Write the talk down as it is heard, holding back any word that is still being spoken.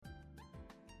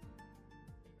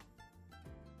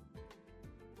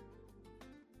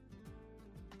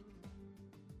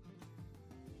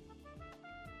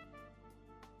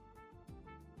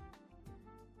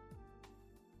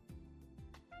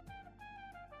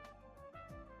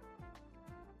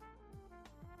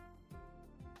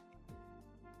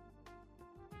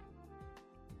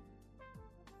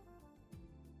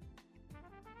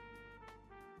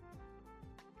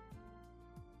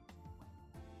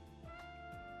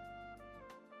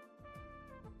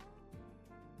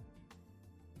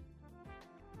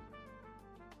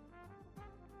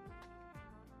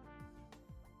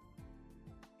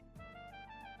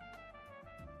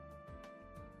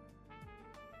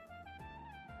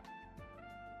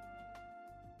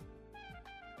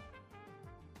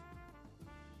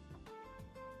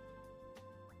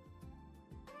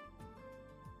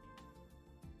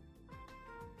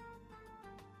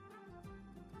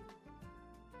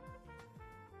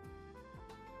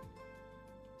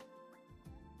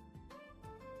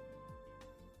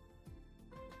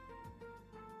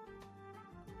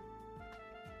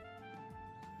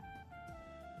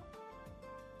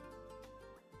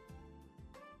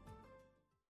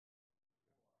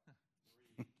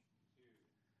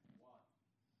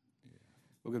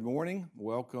Well, good morning.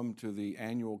 Welcome to the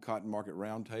annual Cotton Market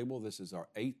Roundtable. This is our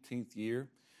 18th year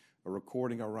of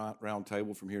recording our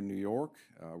roundtable from here in New York.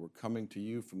 We're coming to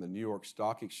you from the New York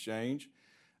Stock Exchange.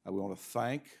 We want to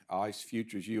thank ICE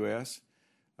Futures US,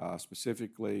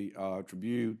 specifically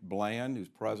Tribute Bland, who's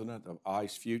president of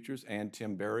ICE Futures, and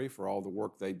Tim Berry for all the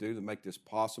work they do to make this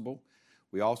possible.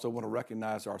 We also want to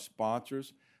recognize our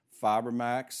sponsors,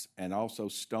 FiberMax, and also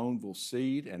Stoneville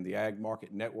Seed and the Ag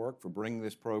Market Network for bringing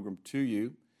this program to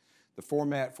you. The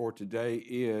format for today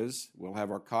is we'll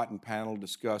have our cotton panel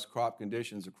discuss crop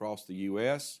conditions across the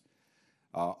U.S.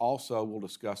 Also, we'll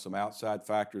discuss some outside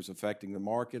factors affecting the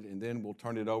market, and then we'll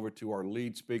turn it over to our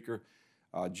lead speaker,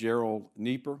 Gerald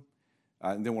Nieper,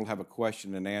 and then we'll have a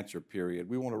question and answer period.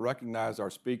 We want to recognize our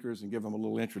speakers and give them a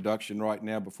little introduction right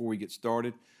now before we get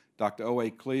started. Dr. O.A.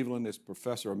 Cleveland is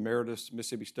Professor Emeritus,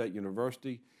 Mississippi State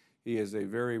University. He is a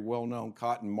very well-known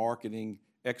cotton marketing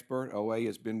expert. O.A.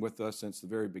 has been with us since the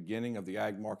very beginning of the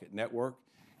Ag Market Network.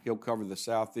 He'll cover the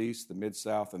Southeast, the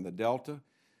Mid-South, and the Delta.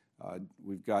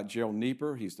 We've got Gerald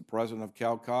Nieper. He's the president of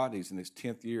CalCott. He's in his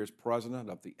 10th year as president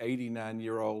of the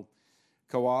 89-year-old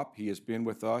co-op. He has been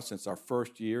with us since our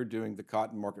first year doing the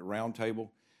Cotton Market Roundtable.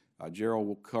 Gerald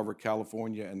will cover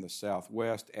California and the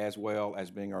Southwest, as well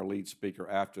as being our lead speaker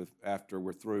after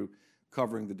we're through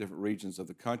covering the different regions of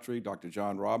the country. Dr.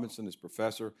 John Robinson is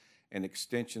professor and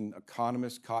extension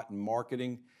economist, cotton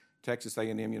marketing, Texas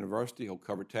A&M University. He'll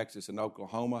cover Texas and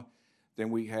Oklahoma. Then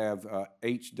we have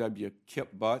H.W.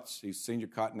 Kip Butts. He's senior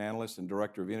cotton analyst and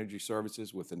director of energy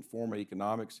services with Informa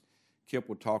Economics. Kip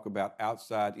will talk about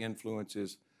outside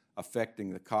influences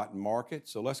affecting the cotton market.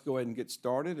 So let's go ahead and get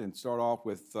started and start off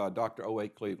with Dr. O.A.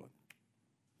 Cleveland.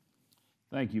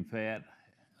 Thank you, Pat.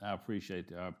 I appreciate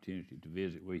the opportunity to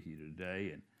visit with you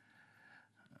today. And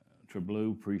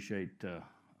Triblu, appreciate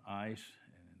ICE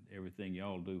and everything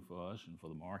y'all do for us and for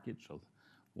the market. So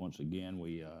once again,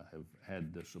 we have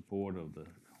had the support of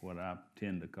what I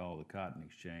tend to call the Cotton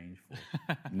Exchange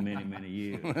for many, many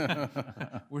years.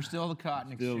 We're still the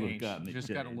Cotton Exchange. Just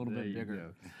got a little bit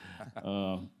bigger.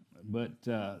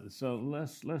 So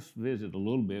let's visit a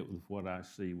little bit with what I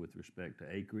see with respect to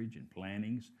acreage and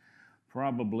plantings.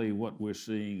 Probably what we're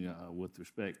seeing with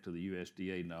respect to the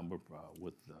USDA number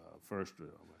with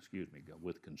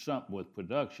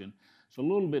production, it's a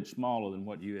little bit smaller than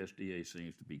what USDA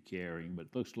seems to be carrying, but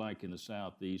it looks like in the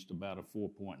Southeast about a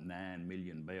 4.9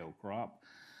 million bale crop.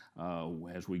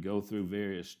 As we go through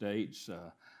various states,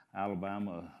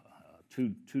 Alabama,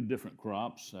 two different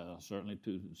crops, certainly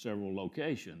to several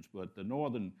locations, but the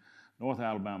North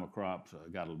Alabama crops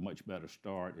got a much better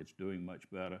start. It's doing much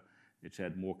better. It's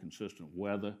had more consistent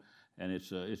weather, and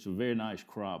it's a very nice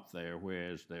crop there.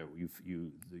 Whereas there you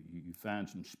find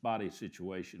some spotty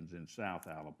situations in South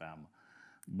Alabama,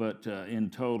 but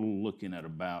in total, looking at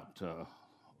about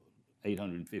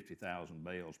 850,000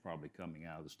 bales probably coming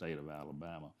out of the state of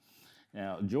Alabama.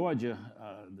 Now, Georgia,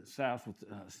 the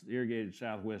irrigated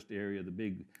Southwest area, the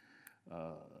big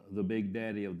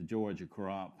daddy of the Georgia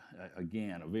crop,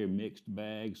 again, a very mixed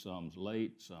bag. Some's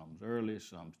late, some's early,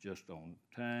 some's just on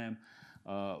time.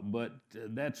 But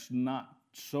that's not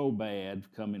so bad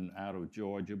coming out of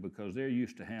Georgia because they're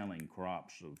used to handling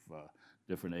crops of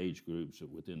different age groups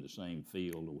within the same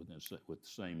field or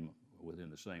within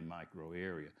the same micro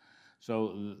area.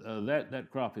 So that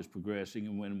crop is progressing,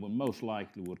 and when most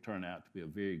likely will turn out to be a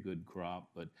very good crop,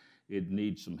 but it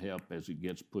needs some help as it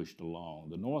gets pushed along.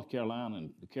 The North Carolina and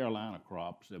the Carolina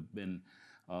crops have been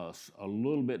a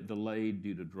little bit delayed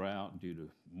due to drought, due to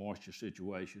moisture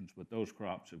situations, but those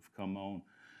crops have come on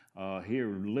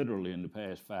here literally in the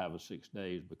past 5 or 6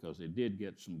 days because they did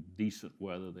get some decent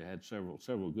weather. They had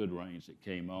several good rains that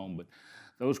came on, but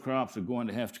those crops are going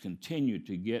to have to continue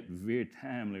to get very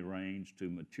timely rains to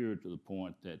mature to the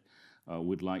point that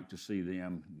we'd like to see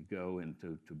them go and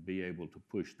to be able to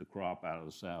push the crop out of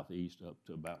the Southeast up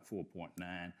to about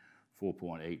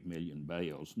 4.8 million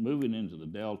bales. Moving into the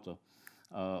Delta,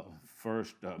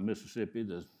 first, Mississippi,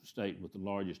 the state with the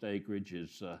largest acreage,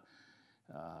 is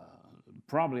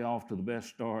probably off to the best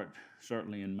start,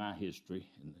 certainly in my history,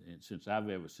 and since I've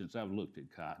looked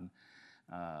at cotton.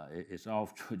 It's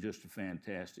off to just a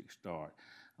fantastic start.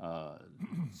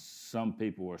 Some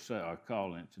people are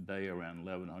calling it today around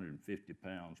 1,150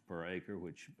 pounds per acre,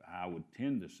 which I would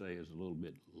tend to say is a little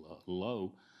bit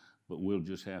low, but we'll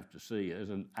just have to see. There's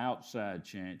an outside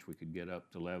chance we could get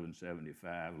up to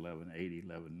 1,175, 1,180,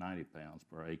 1,190 pounds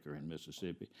per acre in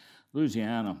Mississippi.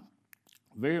 Louisiana,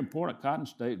 very important cotton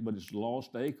state, but it's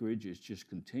lost acreage. It just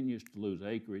continues to lose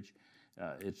acreage.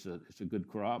 It's a good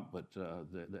crop, but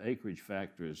the acreage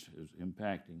factor is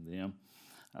impacting them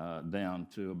down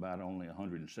to about only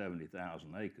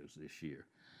 170,000 acres this year.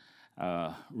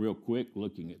 Real quick,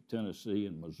 looking at Tennessee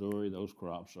and Missouri, those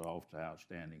crops are off to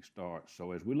outstanding starts.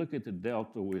 So as we look at the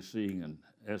Delta, we're seeing an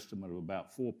estimate of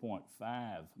about 4.5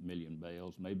 million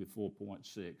bales, maybe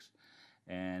 4.6,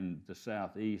 and the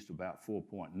Southeast about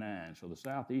 4.9. So the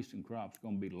Southeastern crop's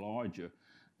going to be larger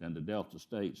than the Delta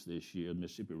states this year,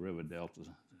 Mississippi River Delta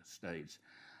states.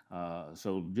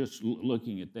 So just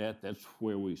looking at that, that's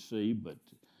where we see, but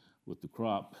with the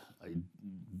crop,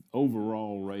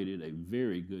 overall rated a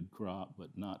very good crop, but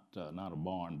not a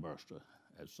barn burster,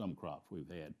 as some crops we've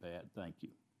had, Pat. Thank you.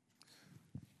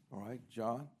 All right,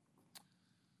 John?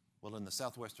 Well, in the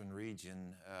southwestern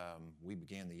region, we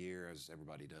began the year, as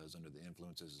everybody does, under the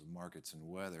influences of markets and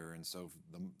weather. And so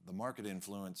the market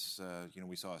influence,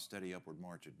 we saw a steady upward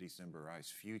march of December ICE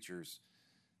futures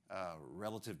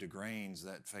relative to grains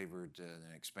that favored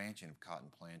an expansion of cotton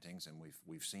plantings, and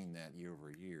we've seen that year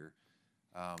over year.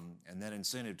 And that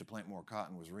incentive to plant more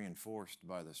cotton was reinforced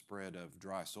by the spread of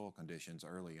dry soil conditions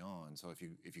early on. So if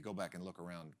you go back and look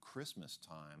around Christmas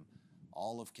time,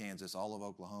 all of Kansas, all of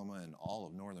Oklahoma, and all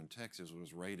of northern Texas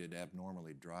was rated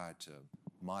abnormally dry to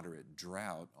moderate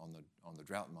drought on the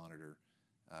drought monitor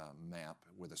map,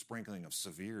 with a sprinkling of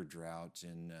severe drought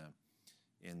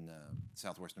in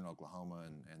southwestern Oklahoma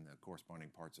and the corresponding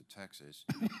parts of Texas.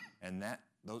 And that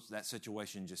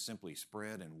situation just simply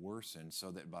spread and worsened, so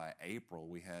that by April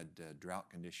we had drought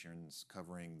conditions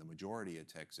covering the majority of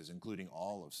Texas, including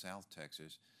all of South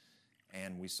Texas.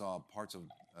 And we saw parts of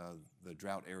the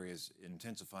drought areas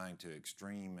intensifying to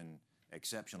extreme and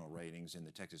exceptional ratings in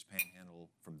the Texas Panhandle,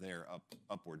 from there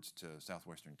upwards to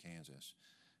southwestern Kansas.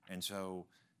 And so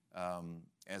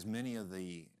as many of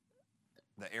the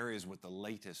areas with the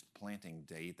latest planting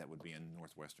date, that would be in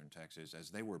northwestern Texas, as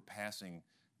they were passing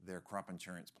their crop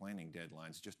insurance planting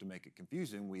deadlines, just to make it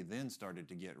confusing, we then started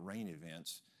to get rain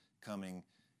events coming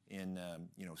in,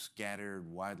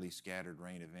 widely scattered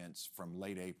rain events from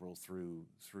late April through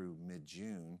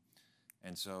mid-June.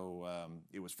 And so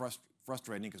it was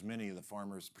frustrating, because many of the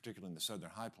farmers, particularly in the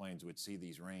southern high plains, would see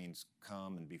these rains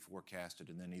come and be forecasted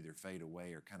and then either fade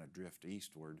away or kind of drift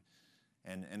eastward.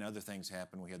 And other things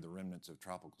happened. We had the remnants of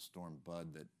Tropical Storm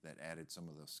Bud that added some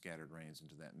of the scattered rains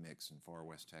into that mix in far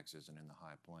west Texas and in the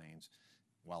high plains.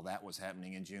 While that was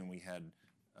happening in June, we had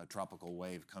a tropical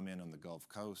wave come in on the Gulf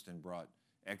Coast and brought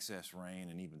excess rain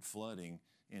and even flooding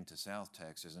into South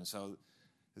Texas. And so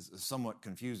it's a somewhat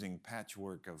confusing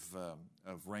patchwork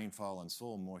of rainfall and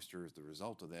soil moisture as the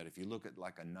result of that. If you look at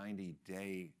like a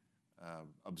 90-day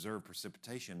observed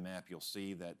precipitation map, you'll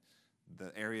see that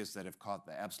the areas that have caught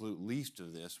the absolute least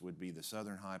of this would be the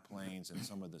southern high plains and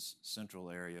some of the central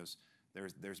areas.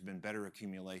 There's been better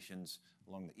accumulations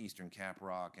along the eastern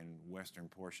caprock and western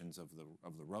portions of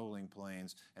the rolling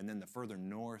plains. And then the further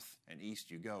north and east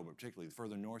you go, but particularly the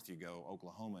further north you go,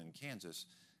 Oklahoma and Kansas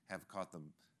have caught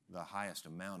the highest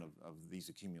amount of these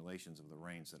accumulations of the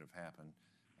rains that have happened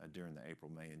during the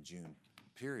April, May, and June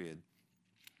period.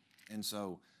 And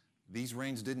so these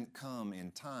rains didn't come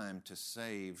in time to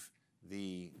save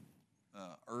the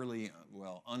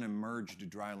unemerged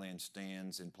dryland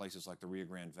stands in places like the Rio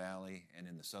Grande Valley and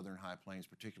in the southern high plains,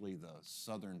 particularly the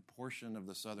southern portion of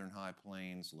the southern high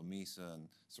plains, Lamesa and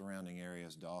surrounding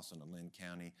areas, Dawson and Lynn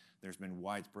County. There's been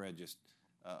widespread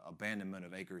abandonment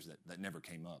of acres that never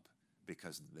came up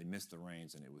because they missed the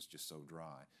rains and it was just so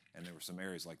dry. And there were some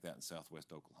areas like that in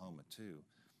southwest Oklahoma too.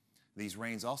 These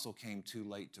rains also came too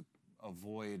late to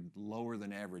avoid lower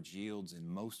than average yields in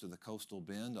most of the coastal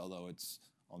bend, although it's,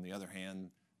 on the other hand,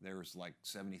 there's like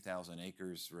 70,000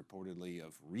 acres reportedly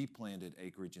of replanted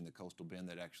acreage in the coastal bend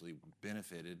that actually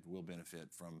will benefit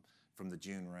from the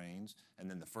June rains. And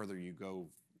then the further you go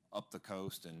up the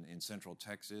coast and in central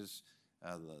Texas,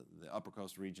 the upper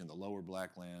coast region, the lower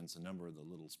Blacklands, a number of the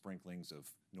little sprinklings of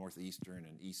northeastern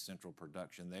and east central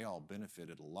production, they all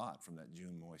benefited a lot from that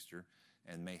June moisture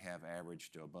and may have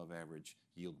average to above average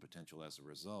yield potential as a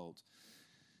result.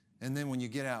 And then when you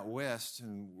get out west,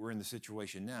 and we're in the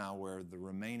situation now where the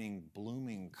remaining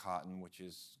blooming cotton,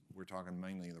 we're talking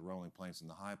mainly the rolling plains and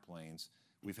the high plains,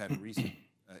 we've had recent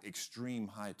extreme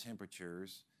high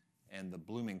temperatures, and the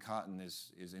blooming cotton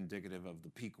is indicative of the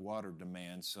peak water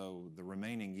demand. So the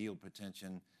remaining yield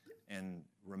potential and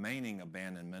remaining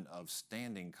abandonment of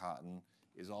standing cotton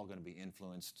is all going to be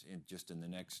influenced in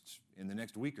the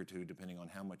next week or two, depending on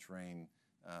how much rain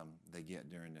they get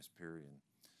during this period.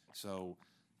 So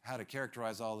how to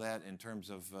characterize all that in terms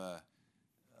of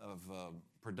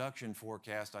production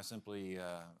forecast, I simply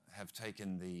have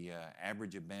taken the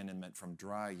average abandonment from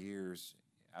dry years.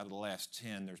 Out of the last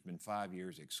 10, there's been 5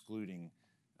 years excluding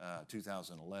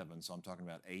 2011, so I'm talking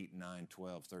about 8, 9,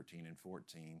 12, 13, and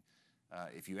 14.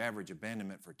 If you average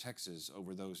abandonment for Texas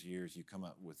over those years, you come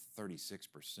up with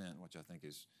 36%, which I think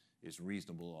is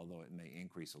reasonable, although it may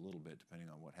increase a little bit depending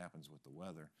on what happens with the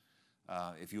weather.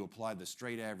 If you apply the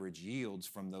straight average yields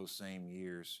from those same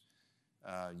years,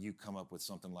 you come up with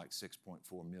something like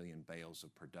 6.4 million bales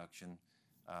of production.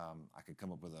 I could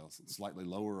come up with a slightly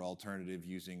lower alternative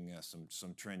using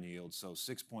some trend yields. So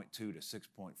 6.2 to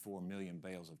 6.4 million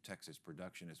bales of Texas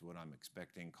production is what I'm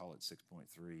expecting, call it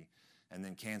 6.3. And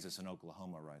then Kansas and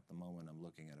Oklahoma, right at the moment, I'm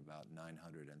looking at about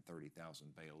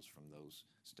 930,000 bales from those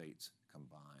states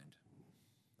combined.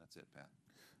 That's it, Pat.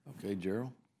 Okay,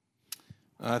 Gerald.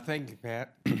 Thank you,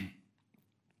 Pat.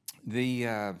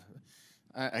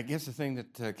 I guess the thing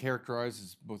that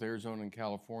characterizes both Arizona and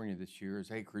California this year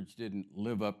is acreage didn't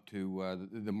live up to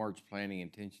the March Planning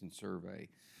Intention Survey.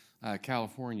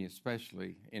 California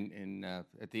especially,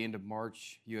 at the end of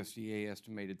March, USDA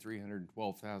estimated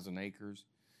 312,000 acres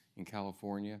in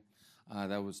California.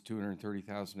 That was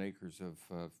 230,000 acres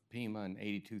of Pima and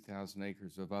 82,000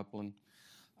 acres of upland.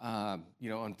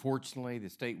 Unfortunately, the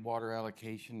state water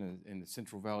allocation in the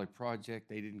Central Valley Project,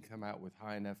 they didn't come out with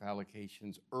high enough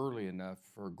allocations early enough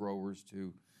for growers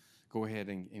to go ahead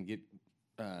and get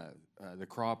the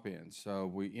crop in. So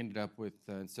we ended up with,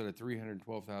 instead of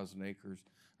 312,000 acres,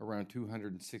 around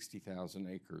 260,000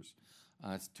 acres.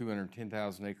 It's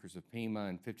 210,000 acres of Pima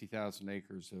and 50,000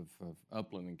 acres of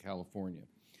upland in California.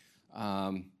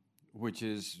 Which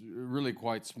is really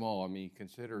quite small. I mean, you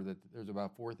consider that there's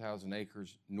about 4,000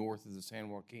 acres north of the San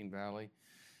Joaquin Valley,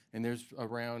 and there's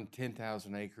around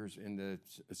 10,000 acres in the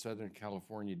Southern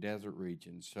California desert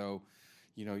region. So,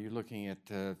 you're looking at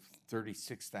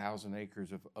 36,000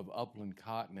 acres of upland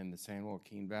cotton in the San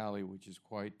Joaquin Valley, which is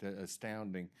quite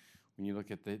astounding when you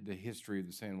look at the history of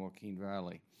the San Joaquin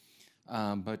Valley.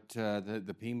 But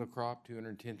the Pima crop,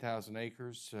 210,000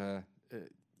 acres,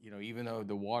 even though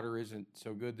the water isn't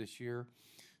so good this year,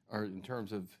 or in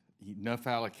terms of enough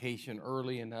allocation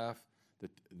early enough,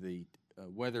 the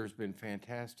weather has been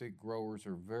fantastic. Growers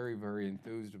are very, very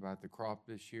enthused about the crop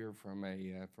this year from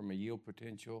a yield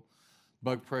potential.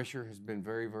 Bug pressure has been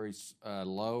very, very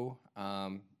low.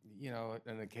 An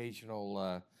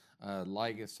occasional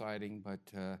liga sighting, but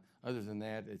other than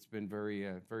that, it's been very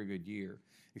good year.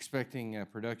 Expecting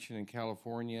production in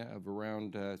California of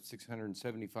around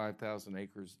 675,000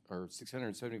 acres, or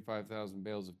 675,000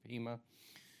 bales of Pima,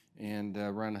 and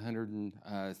around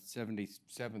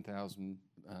 177,000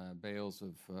 bales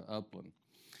of upland.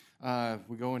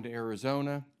 We go into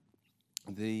Arizona.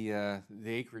 The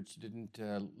acreage didn't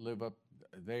live up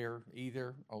there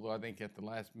either, although I think at the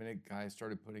last minute, guys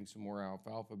started putting some more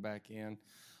alfalfa back in,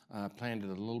 planted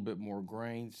a little bit more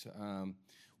grains.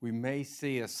 We may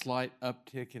see a slight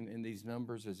uptick in these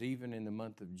numbers, as even in the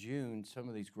month of June, some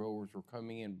of these growers were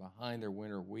coming in behind their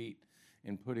winter wheat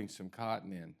and putting some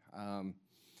cotton in.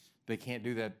 They can't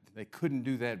do that. They couldn't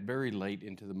do that very late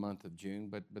into the month of June,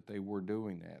 but they were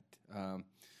doing that.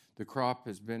 The crop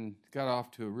got off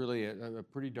to a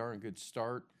pretty darn good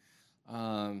start.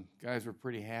 Guys were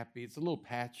pretty happy. It's a little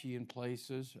patchy in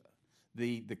places.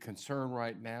 The concern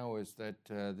right now is that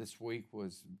this week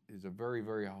is a very,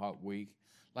 very hot week.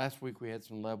 Last week we had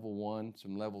some level 1,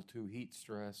 some level 2 heat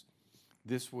stress.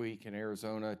 This week in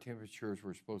Arizona, temperatures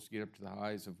were supposed to get up to the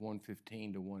highs of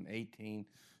 115 to 118,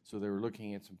 so they were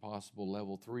looking at some possible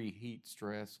level 3 heat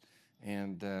stress.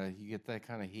 And you get that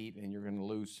kind of heat, and you're going to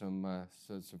lose some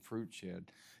fruit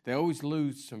shed. They always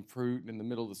lose some fruit in the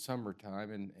middle of the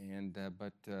summertime,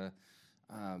 but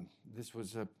this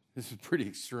was pretty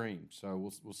extreme.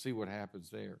 So we'll see what happens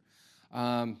there.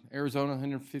 Arizona,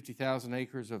 150,000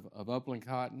 acres of upland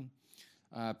cotton.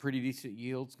 Pretty decent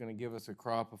yields, going to give us a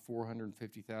crop of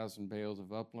 450,000 bales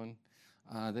of upland.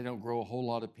 They don't grow a whole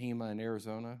lot of Pima in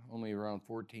Arizona, only around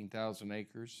 14,000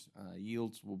 acres.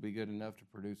 Yields will be good enough to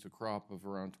produce a crop of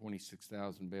around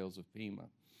 26,000 bales of Pima.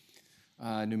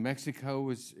 New Mexico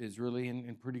is really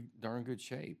in pretty darn good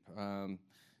shape.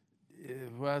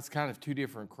 Well, it's kind of two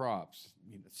different crops.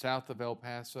 South of El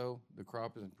Paso, the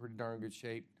crop is in pretty darn good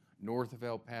shape. North of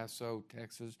El Paso,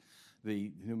 Texas,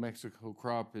 the New Mexico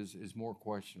crop is more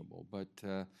questionable. But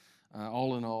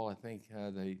all in all, I think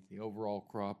the overall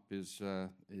crop is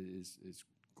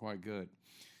quite good.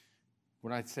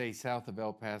 When I say south of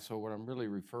El Paso, what I'm really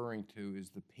referring to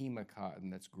is the Pima cotton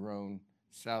that's grown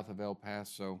south of El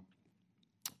Paso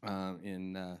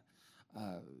in a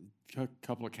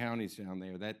couple of counties down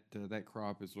there. That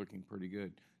crop is looking pretty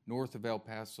good. North of El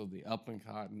Paso, the upland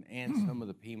cotton and some of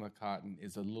the Pima cotton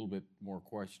is a little bit more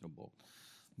questionable.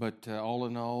 But all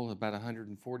in all, about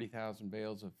 140,000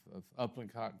 bales of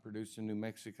upland cotton produced in New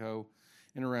Mexico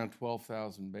and around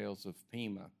 12,000 bales of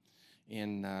Pima.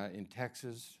 In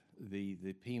Texas,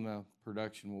 the Pima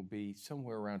production will be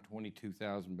somewhere around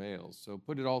 22,000 bales. So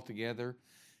put it all together,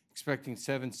 expecting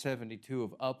 772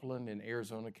 of upland in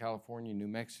Arizona, California, New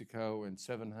Mexico, and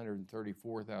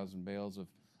 734,000 bales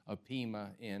of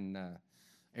Pima in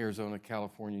Arizona,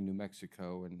 California, New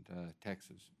Mexico, and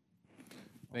Texas.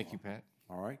 Thank you, Pat.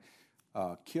 All right.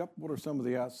 Kip, what are some of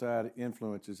the outside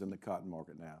influences in the cotton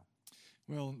market now?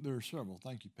 Well, there are several.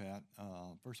 Thank you, Pat.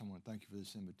 First, I want to thank you for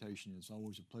this invitation. It's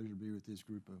always a pleasure to be with this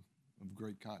group of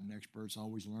great cotton experts. I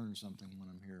always learn something when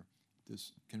I'm here at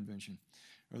this convention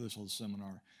or this whole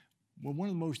seminar. Well,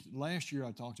 last year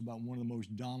I talked about one of the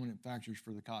most dominant factors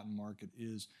for the cotton market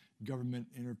is government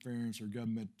interference or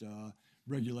government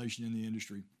regulation in the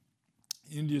industry.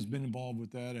 India's been involved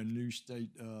with that, and new state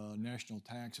national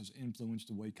tax has influenced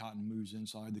the way cotton moves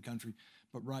inside the country.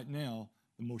 But right now,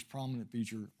 the most prominent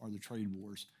feature are the trade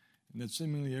wars. And that's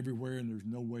seemingly everywhere, and there's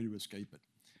no way to escape it.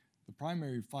 The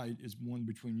primary fight is one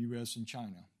between U.S. and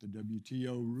China. The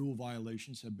WTO rule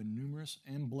violations have been numerous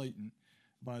and blatant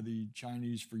by the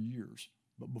Chinese for years.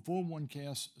 But before one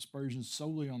casts aspersions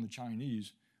solely on the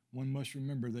Chinese, one must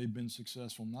remember they've been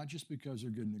successful not just because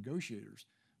they're good negotiators,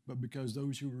 but because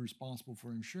those who were responsible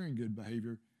for ensuring good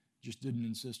behavior just didn't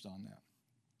insist on that.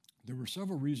 There were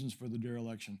several reasons for the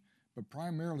dereliction, but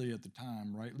primarily at the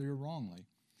time, rightly or wrongly,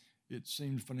 it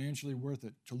seemed financially worth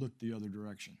it to look the other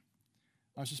direction.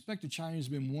 I suspect the Chinese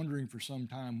have been wondering for some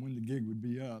time when the gig would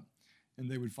be up and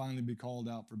they would finally be called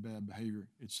out for bad behavior.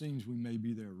 It seems we may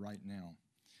be there right now.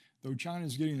 Though China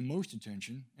is getting the most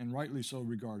attention, and rightly so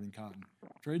regarding cotton,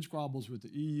 trade squabbles with the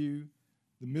EU,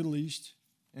 the Middle East,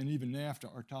 and even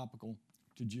NAFTA are topical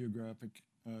to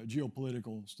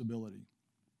geopolitical stability.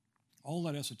 All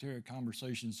that esoteric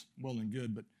conversation's well and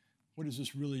good, but what does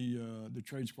this really, the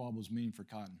trade squabbles mean for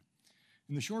cotton?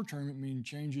 In the short term, it means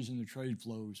changes in the trade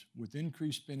flows with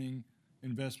increased spending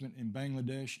investment in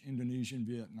Bangladesh, Indonesia, and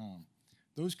Vietnam.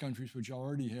 Those countries, which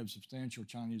already have substantial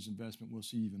Chinese investment, will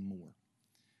see even more.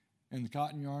 And the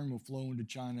cotton yarn will flow into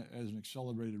China at an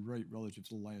accelerated rate relative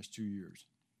to the last 2 years.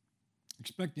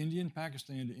 Expect India and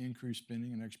Pakistan to increase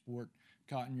spending and export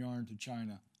cotton yarn to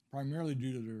China, primarily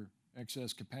due to their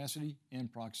excess capacity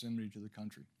and proximity to the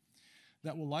country.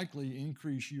 That will likely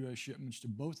increase U.S. shipments to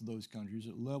both of those countries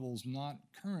at levels not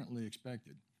currently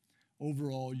expected.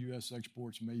 Overall, U.S.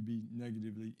 exports may be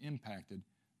negatively impacted,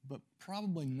 but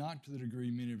probably not to the degree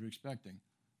many are expecting.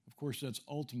 Of course, that's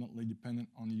ultimately dependent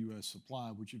on the U.S. supply,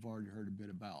 which you've already heard a bit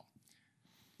about.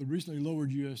 The recently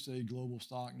lowered USA global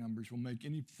stock numbers will make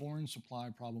any foreign supply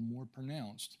problem more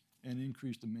pronounced and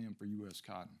increase demand for U.S.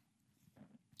 cotton.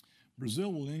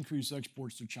 Brazil will increase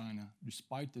exports to China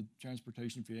despite the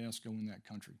transportation fiasco in that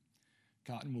country.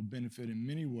 Cotton will benefit in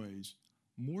many ways,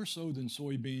 more so than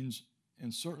soybeans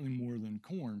and certainly more than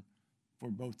corn, for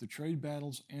both the trade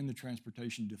battles and the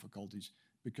transportation difficulties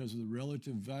because of the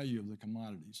relative value of the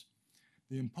commodities.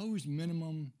 The imposed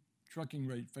minimum trucking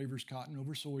rate favors cotton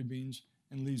over soybeans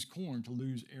and leaves corn to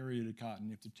lose area to cotton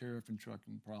if the tariff and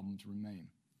trucking problems remain.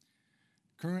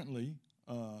 Currently,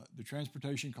 the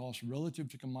transportation costs relative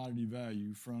to commodity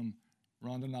value from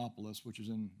Rondonópolis, which is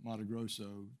in Mato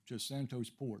Grosso, to Santos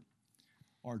Port,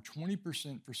 are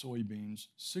 20% for soybeans,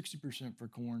 60% for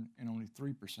corn, and only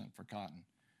 3% for cotton.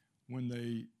 When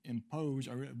they impose,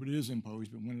 or it is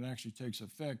imposed, but when it actually takes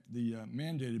effect, the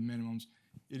mandated minimums,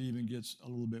 it even gets a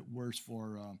little bit worse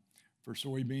for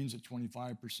soybeans at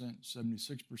 25%,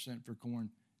 76% for corn,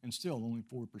 and still only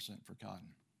 4% for cotton.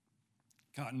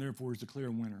 Cotton, therefore, is the clear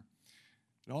winner.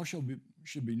 It also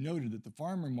should be noted that the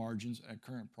farmer margins at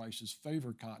current prices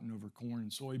favor cotton over corn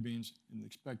and soybeans in the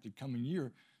expected coming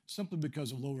year simply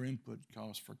because of lower input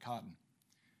costs for cotton.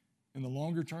 In the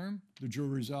longer term, the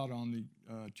jury's out on the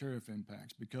tariff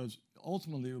impacts because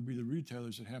ultimately it will be the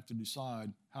retailers that have to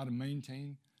decide how to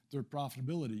maintain their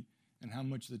profitability and how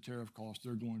much of the tariff cost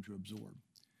they're going to absorb.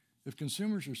 If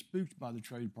consumers are spooked by the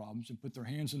trade problems and put their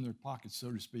hands in their pockets,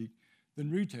 so to speak, then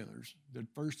retailers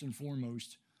that first and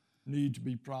foremost need to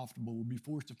be profitable will be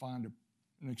forced to find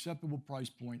an acceptable price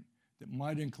point that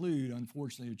might include,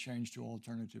 unfortunately, a change to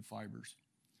alternative fibers,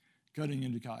 cutting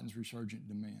into cotton's resurgent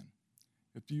demand.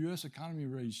 If the U.S. economy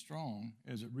remains strong,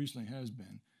 as it recently has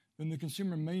been, then the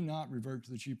consumer may not revert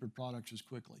to the cheaper products as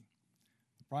quickly.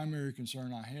 The primary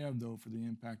concern I have, though, for the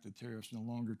impact of tariffs in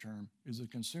the longer term is the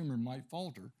consumer might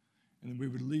falter and that we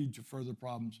would lead to further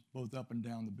problems both up and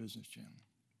down the business channel.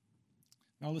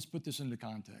 Now let's put this into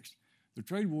context. The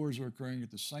trade wars are occurring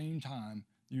at the same time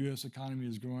the U.S. economy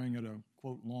is growing at a,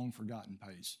 quote, long-forgotten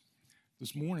pace.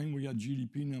 This morning, we got a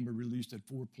GDP number released at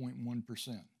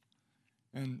 4.1%.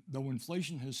 And though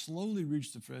inflation has slowly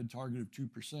reached the Fed target of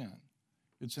 2%,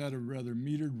 it's had a rather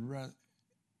metered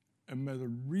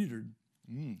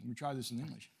let me try this in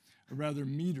English, a rather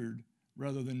metered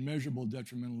rather than measurable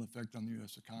detrimental effect on the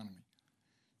U.S. economy.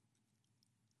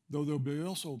 Though there'll be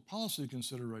also policy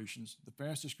considerations, the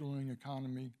fast growing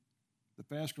economy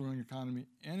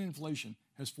and inflation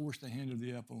has forced the hand of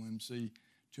the FOMC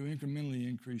to incrementally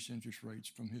increase interest rates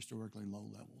from historically low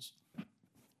levels.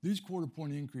 These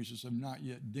quarter-point increases have not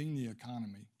yet dinged the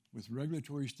economy, with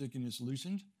regulatory stickiness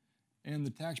loosened and the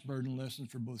tax burden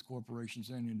lessened for both corporations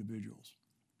and individuals.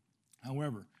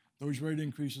 However, those rate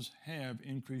increases have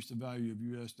increased the value of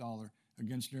the U.S. dollar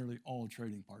against nearly all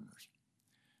trading partners.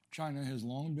 China has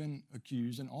long been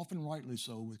accused, and often rightly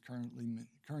so, with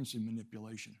currency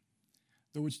manipulation.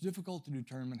 Though it's difficult to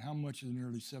determine how much of the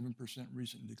nearly 7%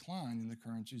 recent decline in the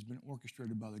currency has been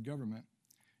orchestrated by the government,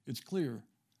 it's clear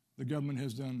the government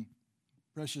has done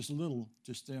precious little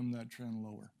to stem that trend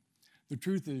lower. The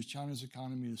truth is China's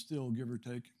economy is still, give or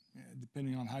take,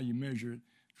 depending on how you measure it,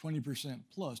 20%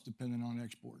 plus dependent on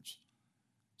exports.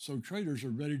 So traders are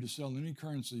ready to sell any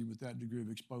currency with that degree of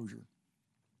exposure.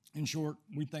 In short,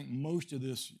 we think most of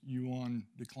this yuan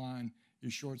decline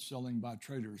is short selling by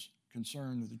traders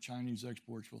concerned that the Chinese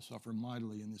exports will suffer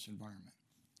mightily in this environment.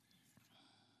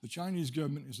 The Chinese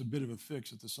government is a bit of a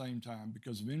fix at the same time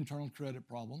because of internal credit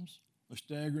problems, a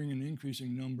staggering and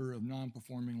increasing number of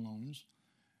non-performing loans,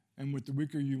 and with the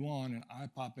weaker yuan, an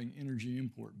eye-popping energy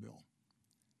import bill.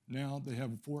 Now they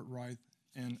have a forthright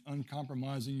and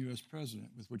uncompromising U.S. president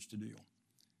with which to deal.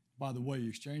 By the way,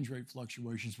 exchange rate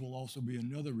fluctuations will also be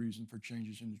another reason for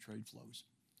changes in the trade flows.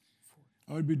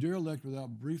 I would be derelict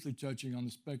without briefly touching on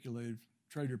the speculative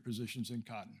trader positions in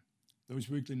cotton. Those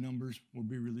weekly numbers will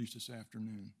be released this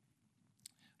afternoon.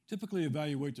 Typically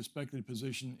evaluate the speculative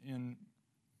position in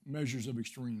measures of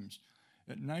extremes.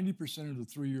 At 90% of the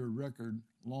 3-year record,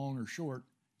 long or short,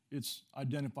 it's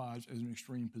identified as an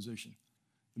extreme position.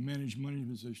 The managed money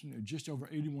position at just over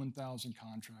 81,000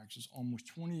 contracts is almost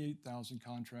 28,000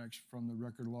 contracts from the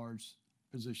record large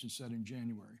position set in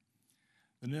January.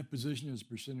 The net position as a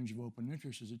percentage of open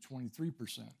interest is at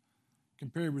 23%,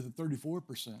 compared with the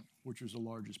 34%, which was the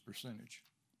largest percentage.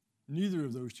 Neither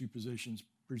of those two positions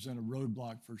present a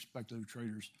roadblock for speculative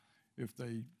traders if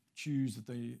they choose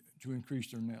to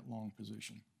increase their net long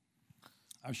position.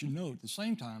 I should note, at the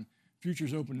same time,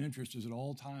 futures open interest is at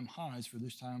all-time highs for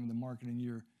this time of the marketing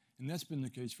year, and that's been the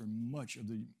case for much of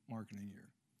the marketing year.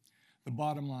 The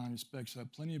bottom line is specs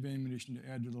have plenty of ammunition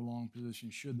to add to the long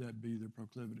position should that be their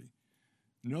proclivity.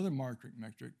 Another market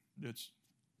metric that's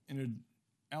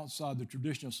outside the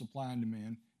traditional supply and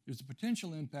demand is the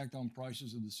potential impact on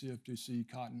prices of the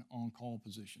CFTC cotton on-call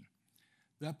position.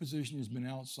 That position has been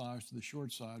outsized to the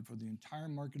short side for the entire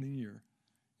marketing year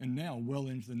and now well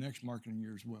into the next marketing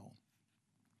year as well.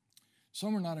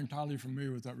 Some are not entirely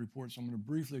familiar with that report, so I'm going to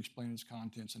briefly explain its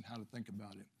contents and how to think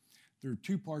about it. There are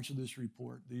two parts of this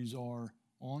report. These are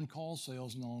on-call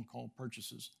sales and on-call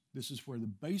purchases. This is where the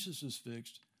basis is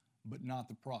fixed, but not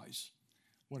the price.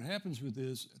 What happens with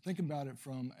this, think about it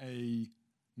from a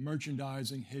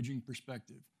merchandising hedging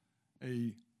perspective.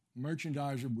 A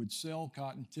merchandiser would sell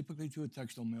cotton typically to a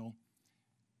textile mill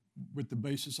with the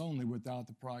basis only without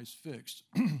the price fixed.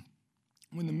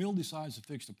 When the mill decides to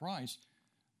fix the price,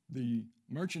 the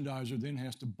merchandiser then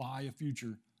has to buy a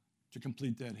future to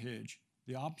complete that hedge.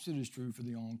 The opposite is true for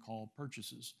the on-call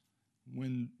purchases.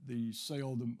 When the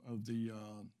sale of the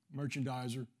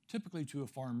merchandiser, typically to a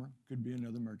farmer, could be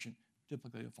another merchant,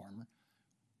 typically a farmer,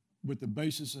 with the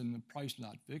basis and the price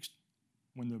not fixed,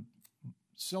 when the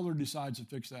seller decides to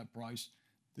fix that price,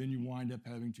 then you wind up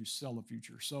having to sell a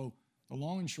future. So the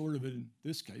long and short of it in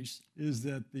this case is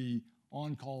that the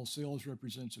on-call sales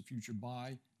represents a future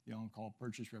buy, the on-call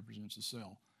purchase represents a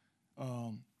sell.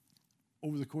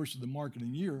 Over the course of the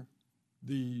marketing year,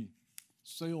 the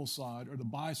sales side or the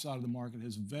buy side of the market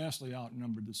has vastly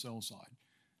outnumbered the sell side.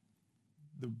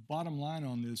 The bottom line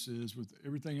on this is, with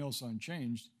everything else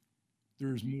unchanged,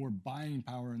 there's more buying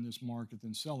power in this market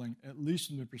than selling, at least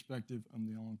from the perspective of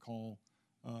the on-call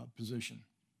position.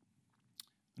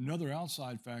 Another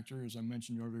outside factor, as I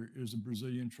mentioned earlier, is the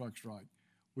Brazilian truck strike,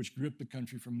 which gripped the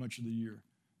country for much of the year.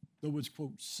 Though it's,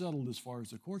 quote, settled as far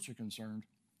as the courts are concerned,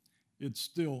 it's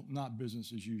still not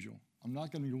business as usual. I'm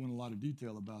not going to go into a lot of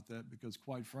detail about that because,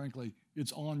 quite frankly,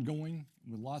 it's ongoing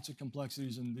with lots of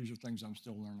complexities, and these are things I'm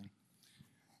still learning.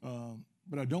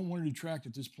 But I don't want to detract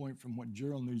at this point from what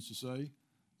Gerald needs to say.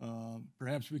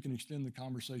 Perhaps we can extend the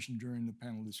conversation during the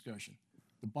panel discussion.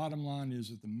 The bottom line is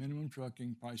that the minimum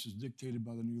trucking prices dictated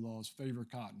by the new laws favor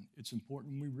cotton. It's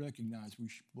important we recognize we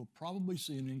will probably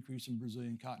see an increase in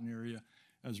Brazilian cotton area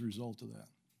as a result of that.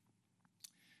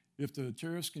 If the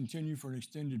tariffs continue for an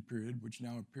extended period, which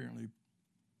now apparently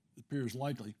appears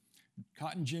likely,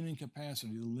 cotton ginning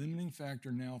capacity, the limiting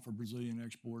factor now for Brazilian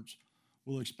exports,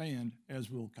 will expand, as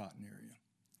will cotton area.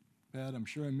 Pat, I'm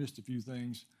sure I missed a few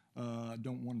things. I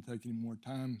don't want to take any more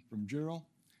time from Gerald,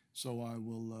 so I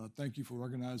will thank you for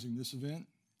organizing this event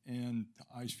and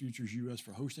ICE Futures US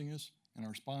for hosting us, and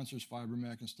our sponsors,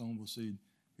 FiberMac and Stoneville Seed,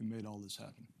 who made all this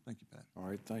happen. Thank you, Pat. All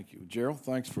right, thank you. Gerald,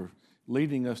 thanks for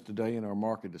leading us today in our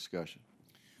market discussion.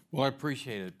 Well, I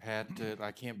appreciate it, Pat.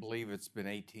 I can't believe it's been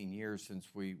 18 years since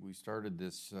we started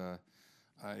this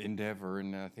endeavor,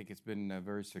 and I think it's been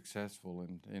very successful.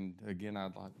 And again,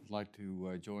 I'd like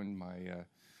to join my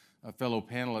fellow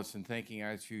panelists in thanking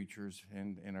ICE Futures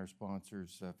and our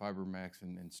sponsors, FiberMax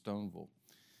and Stoneville.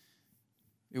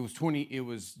 It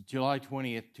was July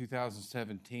 20th,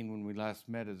 2017, when we last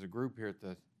met as a group here at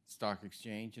the Stock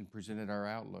Exchange and presented our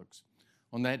outlooks.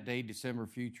 On that day, December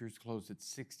futures closed at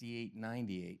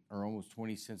 68.98, or almost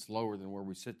 20 cents lower than where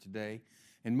we sit today.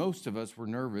 And most of us were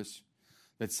nervous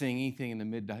that seeing anything in the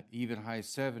mid to even high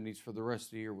 70s for the rest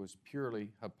of the year was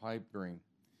purely a pipe dream.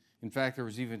 In fact, there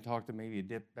was even talk that maybe a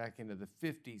dip back into the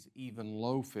 50s, even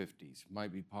low 50s,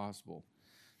 might be possible.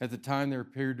 At the time, there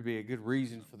appeared to be a good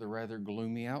reason for the rather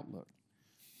gloomy outlook.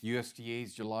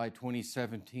 USDA's July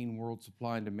 2017 world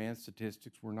supply and demand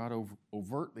statistics were not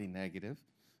overtly negative,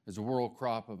 as a world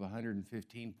crop of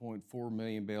 115.4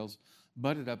 million bales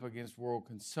butted up against world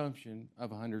consumption of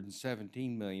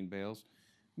 117 million bales,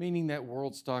 meaning that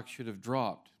world stock should have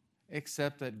dropped,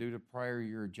 except that due to prior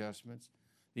year adjustments,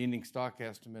 the ending stock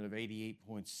estimate of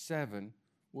 88.7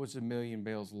 was a million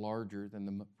bales larger than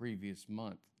the previous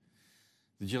month.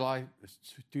 The July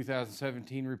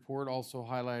 2017 report also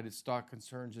highlighted stock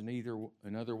concerns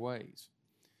in other ways.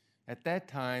 At that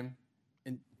time,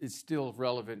 and it's still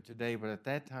relevant today, but at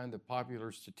that time, the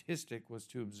popular statistic was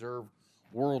to observe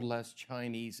world-less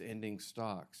Chinese ending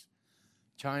stocks.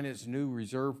 China's new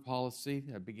reserve policy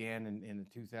that began in the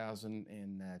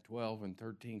 2012 and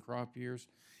 13 crop years,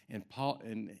 and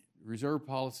reserve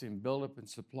policy and buildup in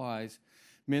supplies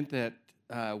meant that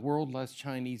world-less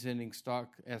Chinese ending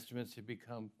stock estimates had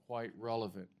become quite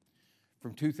relevant.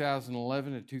 From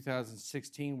 2011 to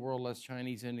 2016, world-less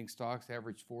Chinese ending stocks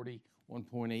averaged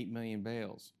 41.8 million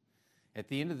bales. At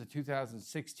the end of the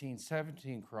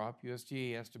 2016-17 crop,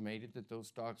 USDA estimated that those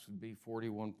stocks would be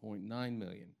 41.9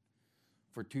 million.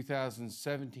 For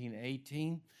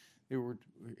 2017-18, they were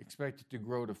expected to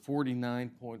grow to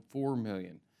 49.4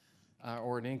 million,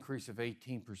 or an increase of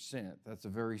 18%. That's a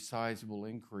very sizable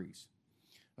increase.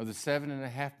 Of the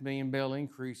 7.5 million bale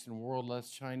increase in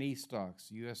world-less Chinese stocks,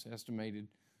 the U.S.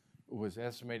 was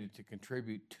estimated to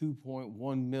contribute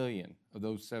 2.1 million of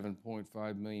those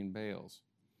 7.5 million bales.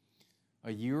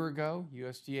 A year ago,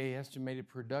 USDA estimated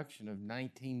production of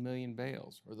 19 million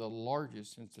bales, or the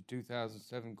largest since the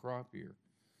 2007 crop year.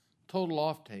 Total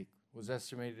offtake was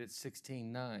estimated at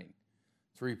 16.9,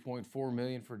 3.4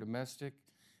 million for domestic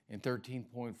and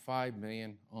 13.5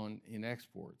 million in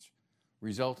exports,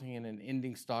 resulting in an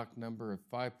ending stock number of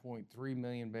 5.3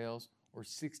 million bales, or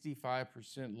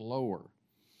 65% lower,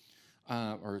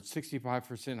 or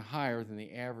 65% higher than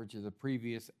the average of the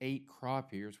previous 8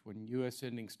 crop years, when U.S.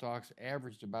 ending stocks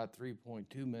averaged about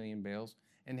 3.2 million bales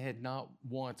and had not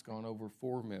once gone over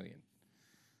 4 million.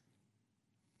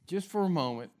 Just for a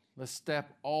moment, let's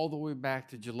step all the way back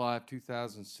to July of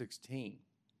 2016.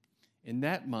 In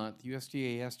that month,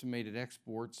 USDA estimated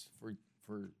exports for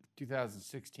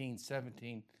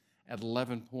 2016-17 at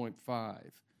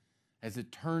 11.5. As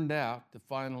it turned out, the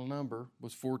final number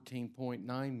was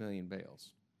 14.9 million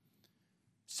bales.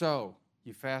 So,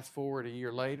 you fast forward a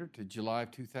year later to July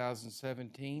of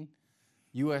 2017,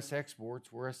 U.S.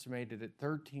 exports were estimated at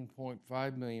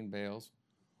 13.5 million bales,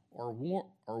 or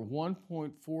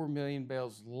 1.4 million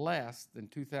bales less than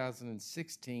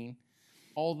 2016,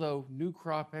 although new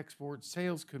crop export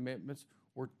sales commitments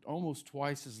were almost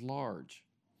twice as large.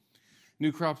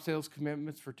 New crop sales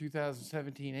commitments for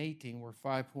 2017-18 were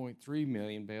 5.3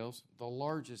 million bales, the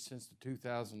largest since the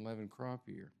 2011 crop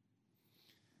year.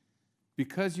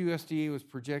 Because USDA was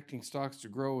projecting stocks to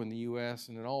grow in the U.S.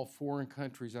 and in all foreign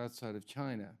countries outside of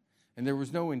China, and there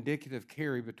was no indicative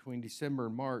carry between December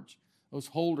and March, those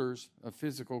holders of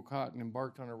physical cotton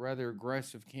embarked on a rather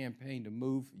aggressive campaign to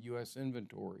move U.S.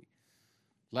 inventory.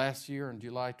 Last year, on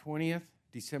July 20th,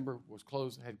 December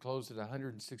had closed at a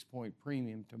 106-point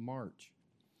premium to March.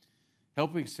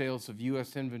 Helping sales of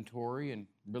U.S. inventory and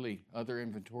really other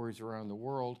inventories around the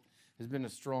world has been a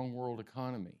strong world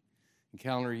economy. In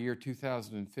calendar year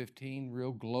 2015,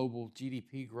 real global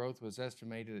GDP growth was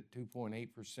estimated at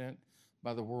 2.8%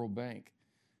 by the World Bank.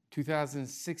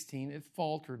 2016, it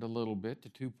faltered a little bit to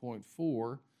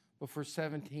 2.4, but for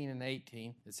 17 and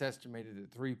 18, it's estimated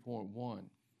at 3.1.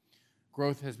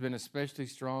 Growth has been especially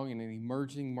strong in an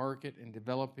emerging market and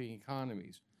developing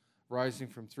economies, rising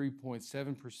from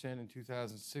 3.7% in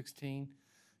 2016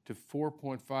 to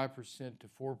 4.5% to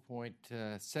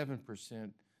 4.7%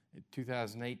 in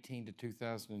 2018 to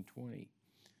 2020.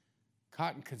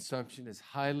 Cotton consumption is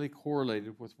highly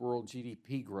correlated with world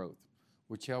GDP growth,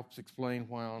 which helps explain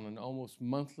why on an almost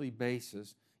monthly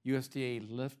basis, USDA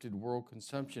lifted world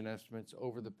consumption estimates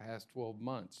over the past 12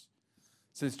 months.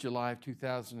 Since July of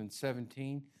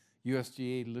 2017,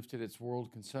 USDA lifted its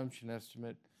world consumption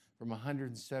estimate from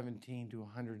 117 to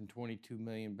 122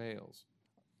 million bales,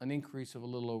 an increase of a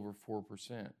little over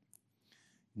 4%.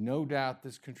 No doubt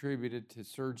this contributed to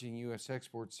surging U.S.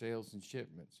 export sales and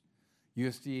shipments.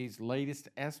 USDA's latest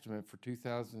estimate for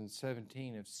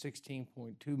 2017 of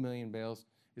 16.2 million bales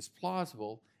is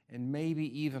plausible and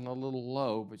maybe even a little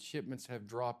low, but shipments have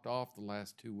dropped off the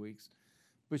last 2 weeks,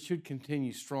 but should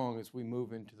continue strong as we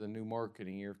move into the new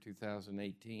marketing year of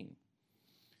 2018.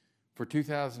 For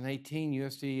 2018,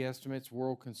 USDA estimates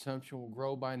world consumption will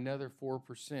grow by another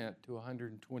 4% to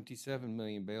 127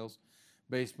 million bales,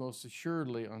 based most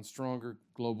assuredly on stronger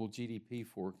global GDP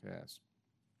forecasts.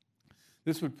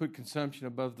 This would put consumption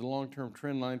above the long-term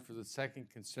trend line for the second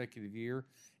consecutive year,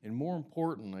 and more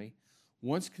importantly,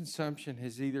 once consumption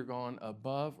has either gone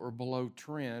above or below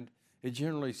trend, it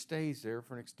generally stays there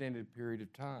for an extended period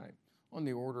of time, on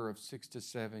the order of 6 to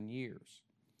 7 years.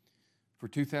 For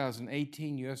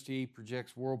 2018, USDA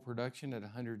projects world production at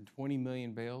 120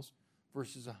 million bales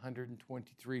versus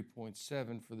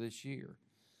 123.7 for this year.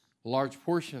 A large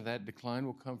portion of that decline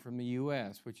will come from the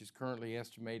U.S., which is currently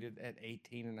estimated at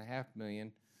 18.5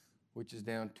 million, which is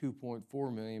down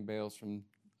 2.4 million bales from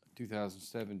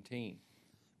 2017.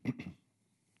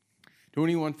 To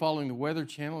anyone following the Weather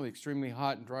Channel, the extremely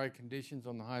hot and dry conditions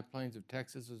on the high plains of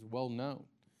Texas is well known.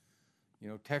 You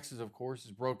know, Texas, of course,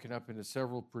 is broken up into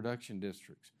several production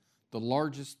districts. The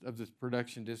largest of the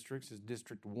production districts is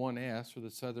District 1S, or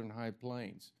the Southern High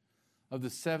Plains. Of the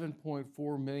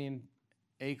 7.4 million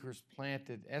acres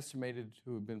estimated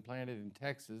to have been planted in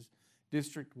Texas,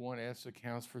 District 1S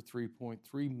accounts for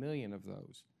 3.3 million of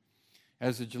those.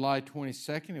 As of July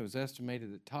 22nd, it was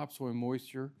estimated that topsoil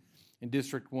moisture in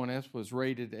District 1S was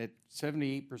rated at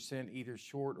 78% either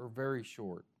short or very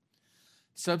short.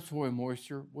 Subsoil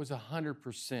moisture was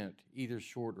 100% either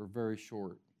short or very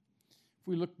short. If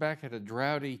we look back at a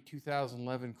droughty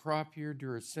 2011 crop year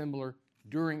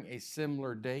during a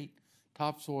similar date,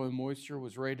 topsoil moisture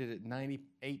was rated at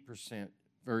 98%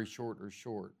 very short or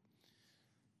short.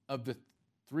 Of the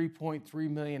 3.3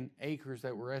 million acres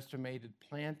that were estimated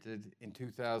planted in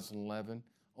 2011,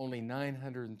 only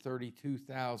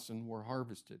 932,000 were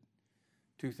harvested.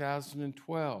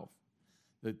 2012,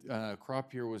 the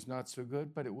crop year was not so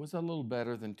good, but it was a little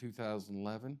better than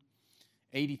 2011.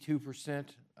 82%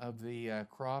 of the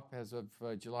crop as of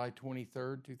July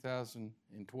 23rd,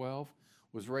 2012,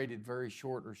 was rated very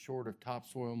short or short of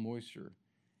topsoil moisture.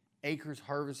 Acres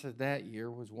harvested that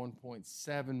year was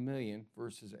 1.7 million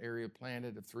versus area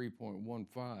planted of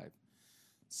 3.15.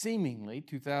 Seemingly,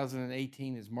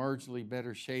 2018 is marginally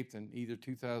better shape than either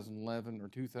 2011 or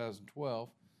 2012,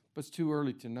 but it's too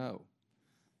early to know.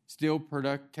 Still,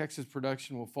 Texas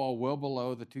production will fall well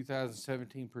below the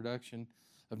 2017 production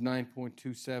of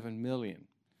 9.27 million.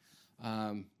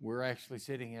 We're actually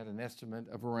sitting at an estimate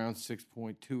of around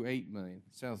 6.28 million.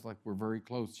 Sounds like we're very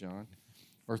close, John,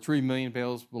 or 3 million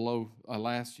bales below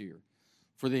last year.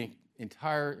 For the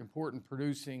entire important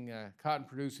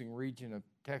cotton-producing region of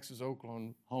Texas,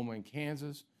 Oklahoma, and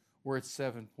Kansas, we're at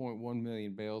 7.1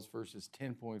 million bales versus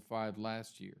 10.5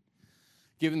 last year.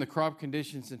 Given the crop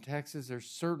conditions in Texas, there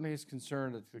certainly is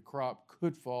concern that the crop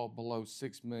could fall below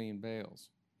 6 million bales.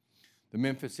 The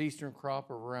Memphis Eastern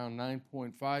crop of around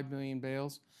 9.5 million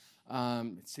bales.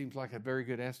 It seems like a very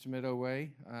good estimate, OA.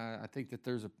 I think that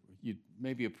there's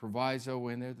maybe a proviso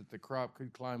in there that the crop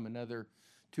could climb another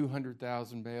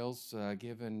 200,000 bales,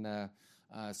 given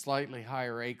slightly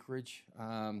higher acreage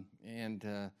and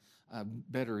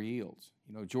better yields.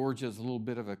 You know, Georgia's a little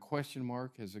bit of a question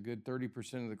mark, has a good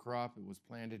 30% of the crop. It was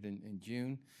planted in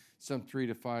June, some 3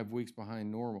 to 5 weeks behind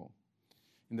normal.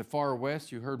 In the far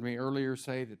west, you heard me earlier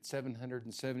say that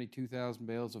 772,000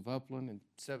 bales of upland and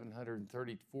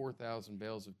 734,000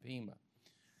 bales of Pima.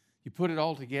 You put it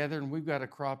all together, and we've got a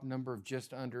crop number of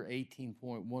just under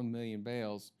 18.1 million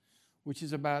bales, which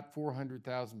is about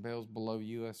 400,000 bales below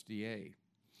USDA.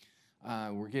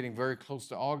 We're getting very close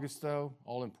to August, though,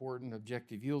 all-important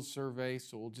objective yield survey,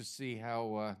 so we'll just see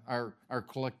how our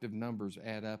collective numbers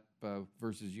add up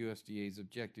versus USDA's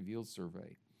objective yield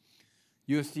survey.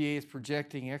 USDA is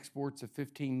projecting exports of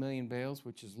 15 million bales,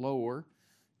 which is lower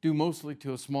due mostly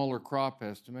to a smaller crop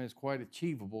estimate, is quite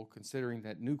achievable considering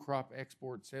that new crop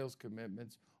export sales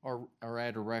commitments are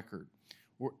at a record.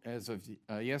 As of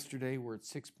yesterday, we're at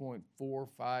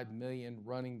 6.45 million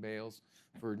running bales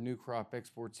for new crop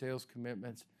export sales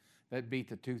commitments. That beat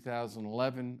the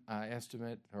 2011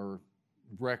 estimate or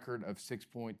record of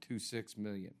 6.26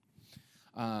 million.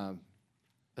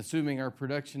 Assuming our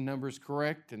production numbers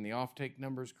correct and the offtake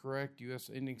numbers correct, U.S.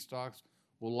 ending stocks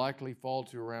will likely fall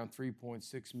to around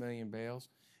 3.6 million bales.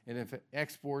 And if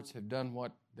exports have done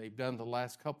what they've done the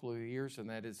last couple of years, and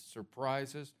that is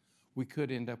surprises, we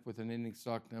could end up with an ending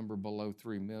stock number below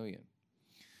 3 million.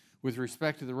 With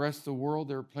respect to the rest of the world,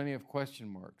 there are plenty of question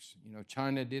marks.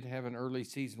 China did have an early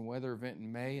season weather event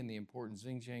in May in the important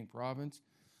Xinjiang province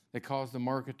that caused the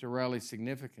market to rally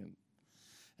significantly.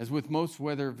 As with most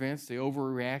weather events, the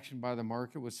overreaction by the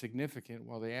market was significant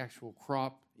while the actual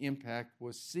crop impact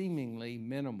was seemingly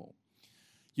minimal.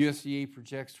 USDA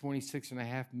projects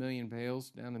 26.5 million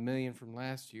bales, down 1 million from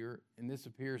last year, and this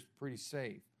appears pretty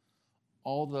safe.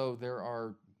 Although there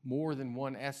are more than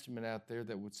one estimate out there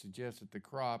that would suggest that the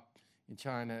crop in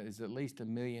China is at least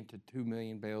 1 million to 2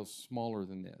 million bales smaller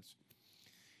than this.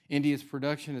 India's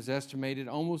production is estimated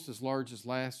almost as large as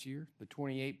last year. The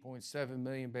 28.7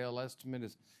 million bale estimate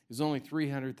is only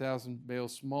 300,000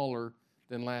 bales smaller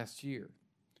than last year.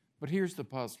 But here's the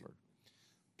puzzler.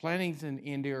 Plantings in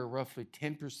India are roughly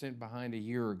 10% behind a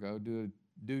year ago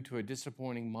due to a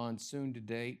disappointing monsoon to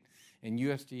date, and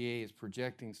USDA is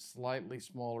projecting slightly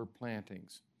smaller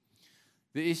plantings.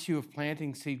 The issue of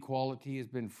planting seed quality has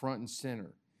been front and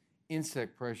center.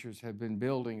 Insect pressures have been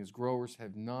building as growers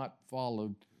have not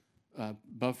followed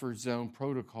buffer zone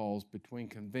protocols between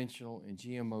conventional and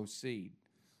GMO seed.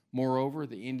 Moreover,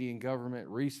 the Indian government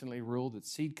recently ruled that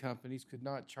seed companies could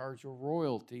not charge a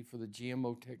royalty for the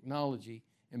GMO technology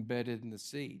embedded in the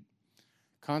seed.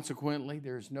 Consequently,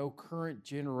 there is no current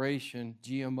generation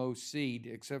GMO seed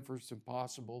except for some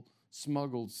possible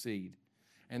smuggled seed.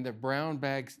 And the brown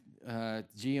bag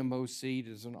GMO seed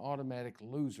is an automatic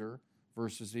loser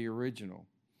versus the original.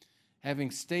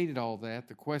 Having stated all that,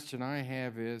 the question I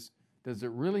have is, does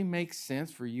it really make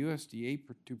sense for USDA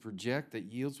to project that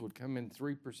yields would come in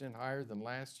 3% higher than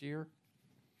last year?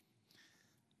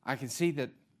 I can see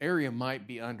that area might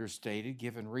be understated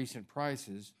given recent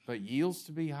prices, but yields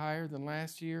to be higher than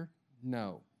last year?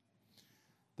 No.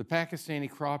 The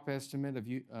Pakistani crop estimate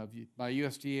by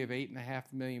USDA of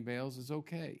 8.5 million bales is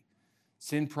okay.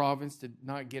 Sindh province did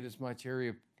not get as much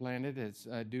area planted as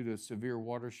due to a severe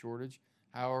water shortage.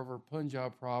 However,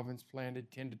 Punjab province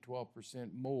planted 10 to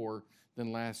 12% more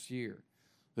than last year.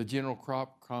 The general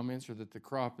crop comments are that the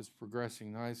crop is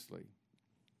progressing nicely.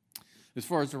 As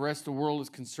far as the rest of the world is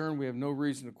concerned, we have no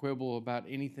reason to quibble about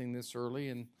anything this early,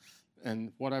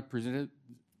 and what I presented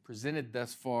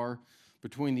thus far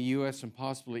between the U.S. and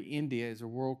possibly India is a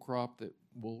world crop that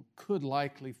could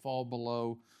likely fall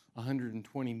below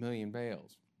 120 million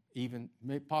bales,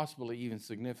 possibly even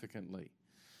significantly.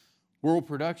 World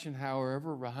production,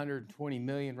 however, of 120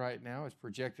 million right now is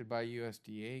projected by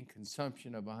USDA, and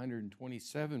consumption of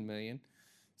 127 million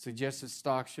suggests that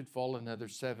stocks should fall another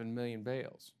 7 million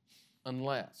bales,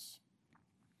 unless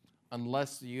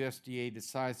the USDA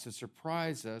decides to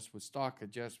surprise us with stock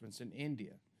adjustments in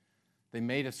India. They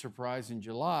made a surprise in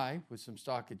July with some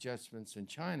stock adjustments in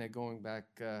China going back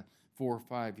 4 or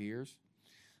 5 years.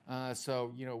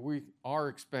 So we are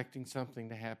expecting something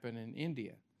to happen in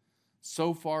India.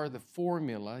 So far, the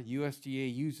formula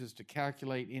USDA uses to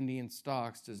calculate Indian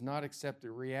stocks does not accept the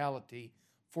reality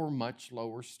for much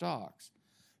lower stocks.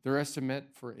 Their estimate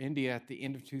for India at the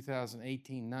end of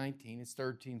 2018-19 is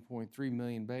 13.3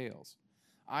 million bales.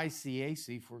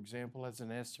 ICAC, for example, has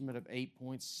an estimate of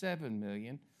 8.7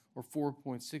 million or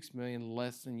 4.6 million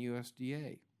less than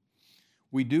USDA.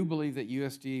 We do believe that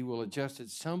USDA will adjust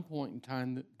at some point in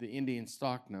time the Indian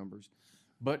stock numbers,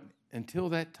 but until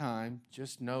that time,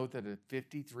 just know that a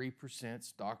 53%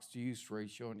 stocks-to-use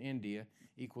ratio in India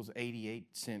equals 88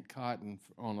 cent cotton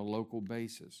on a local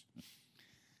basis.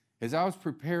 As I was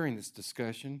preparing this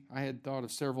discussion, I had thought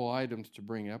of several items to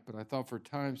bring up, but I thought for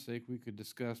time's sake we could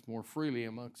discuss more freely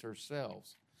amongst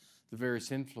ourselves the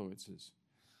various influences.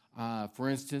 For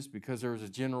instance, because there was a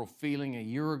general feeling a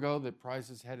year ago that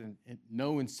prices had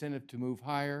no incentive to move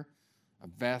higher, a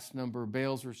vast number of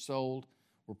bales were sold,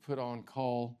 were put on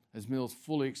call as mills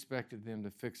fully expected them to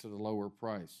fix at a lower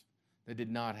price. That did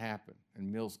not happen,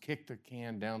 and mills kicked the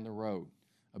can down the road,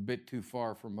 a bit too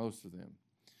far for most of them.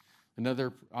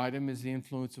 Another item is the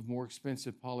influence of more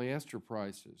expensive polyester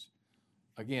prices.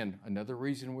 Again, another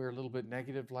reason we're a little bit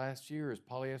negative last year is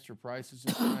polyester prices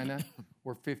in China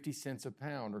were 50 cents a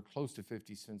pound or close to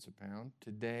 50 cents a pound.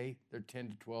 Today, they're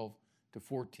 10 to 12 to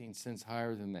 14 cents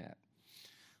higher than that.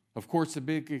 Of course,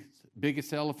 the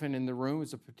biggest elephant in the room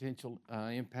is the potential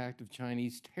impact of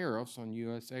Chinese tariffs on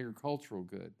U.S. agricultural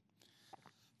goods,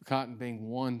 cotton being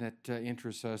one that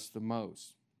interests us the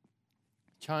most.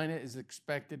 China is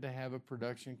expected to have a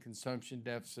production consumption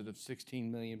deficit of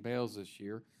 16 million bales this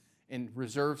year, and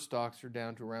reserve stocks are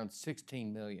down to around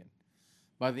 16 million.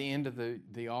 By the end of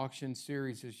the auction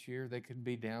series this year, they could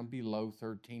be down below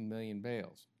 13 million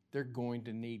bales. They're going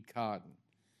to need cotton.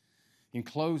 In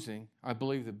closing, I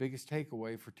believe the biggest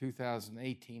takeaway for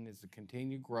 2018 is the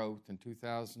continued growth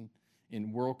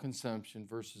in world consumption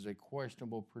versus a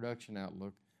questionable production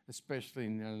outlook, especially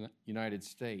in the United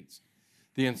States.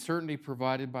 The uncertainty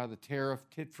provided by the tariff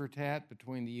tit-for-tat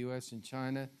between the U.S. and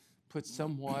China puts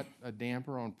somewhat a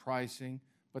damper on pricing,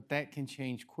 but that can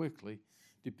change quickly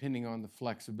depending on the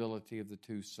flexibility of the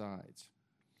two sides.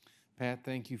 Pat,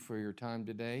 thank you for your time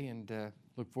today, and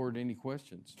look forward to any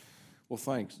questions. Well,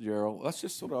 thanks, Gerald. Let's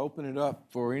just sort of open it up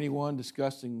for anyone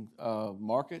discussing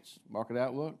market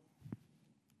outlook.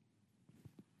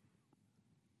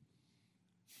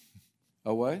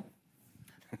 Away?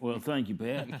 Well, thank you,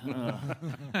 Pat.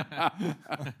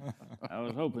 I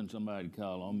was hoping somebody'd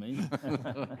call on me.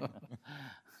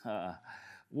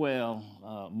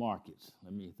 Markets.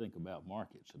 Let me think about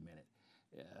markets a minute.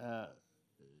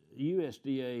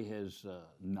 USDA has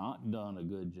not done a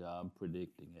good job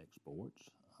predicting exports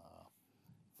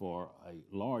for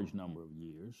a large number of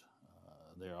years.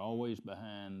 They're always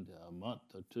behind a month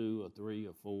or 2 or 3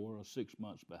 or 4 or 6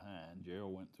 months behind.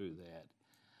 Gerald went through that.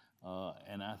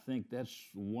 And I think that's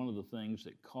one of the things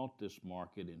that caught this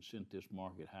market and sent this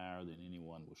market higher than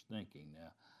anyone was thinking.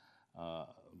 Now,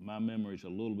 my memory is a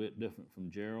little bit different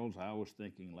from Gerald's. I was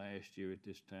thinking last year at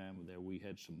this time that we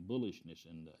had some bullishness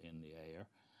in the air.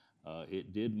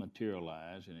 It did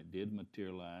materialize, and it did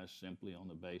materialize simply on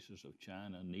the basis of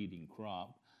China needing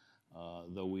crop,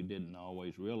 though we didn't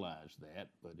always realize that,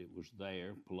 but it was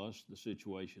there, plus the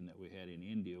situation that we had in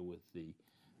India with the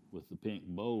pink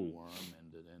bollworm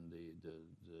and the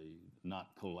not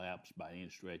collapse by any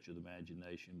stretch of the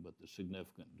imagination, but the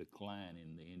significant decline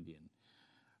in the Indian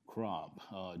crop.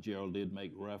 Gerald did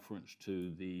make reference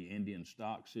to the Indian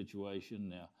stock situation.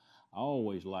 Now, I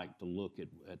always like to look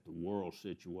at the world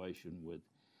situation with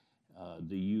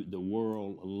the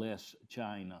world less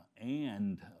China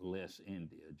and less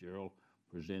India. Gerald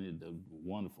presented a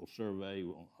wonderful survey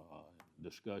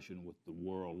discussion with the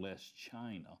world less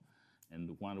China.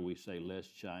 And why do we say less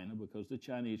China? Because the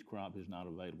Chinese crop is not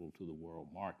available to the world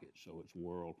market, so it's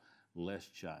world less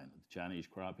China. The Chinese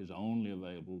crop is only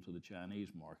available to the Chinese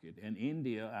market. And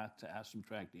India, I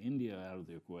subtract India out of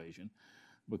the equation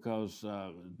because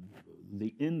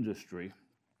the industry,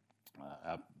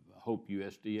 I hope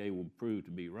USDA will prove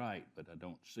to be right, but I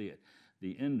don't see it.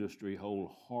 The industry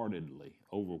wholeheartedly,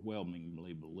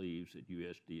 overwhelmingly believes that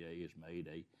USDA has made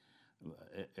a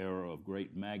error of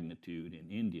great magnitude in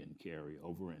Indian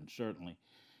carryover, and certainly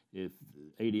if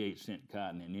 88-cent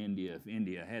cotton in India, if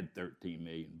India had 13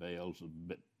 million bales,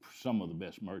 some of the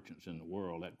best merchants in the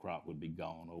world, that crop would be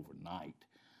gone overnight.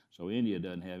 So India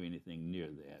doesn't have anything near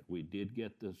that. We did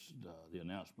get the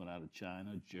announcement out of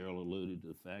China. Gerald alluded to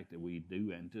the fact that we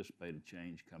do anticipate a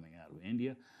change coming out of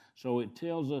India. So it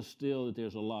tells us still that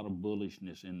there's a lot of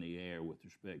bullishness in the air with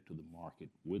respect to the market.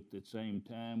 With the same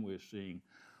time, we're seeing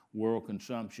world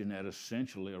consumption at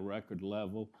essentially a record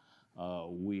level.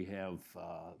 We have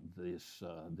the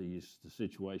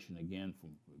situation again,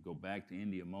 go back to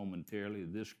India momentarily,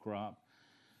 this crop,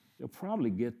 they'll probably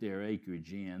get their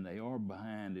acreage in. They are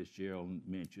behind, as Gerald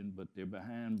mentioned, but they're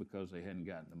behind because they hadn't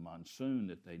gotten the monsoon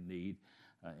that they need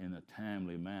in a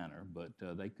timely manner. But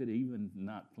they could even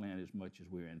not plant as much as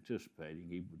we're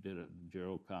anticipating.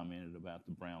 Gerald commented about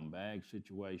the brown bag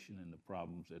situation and the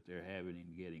problems that they're having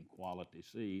in getting quality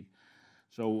seed.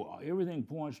 So everything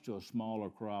points to a smaller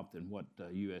crop than what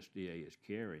USDA is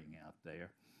carrying out there.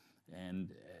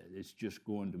 And it's just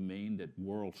going to mean that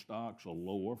world stocks are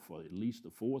lower for at least the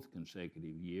 4th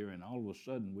consecutive year, and all of a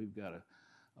sudden we've got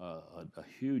a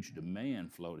huge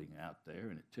demand floating out there,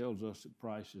 and it tells us that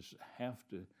prices have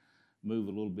to move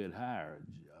a little bit higher.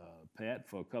 Pat,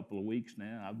 for a couple of weeks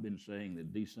now, I've been saying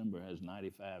that December has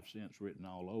 95 cents written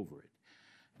all over it.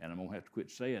 And I'm going to have to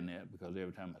quit saying that because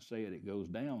every time I say it, it goes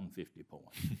down 50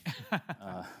 points.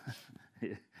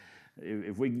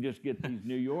 If we can just get these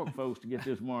New York folks to get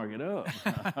this market up,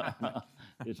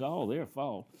 it's all their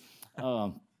fault.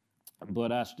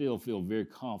 But I still feel very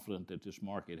confident that this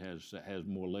market has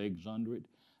more legs under it.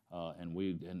 and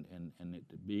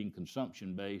it being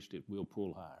consumption based, it will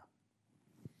pull higher.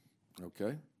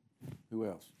 Okay. Who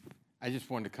else? I just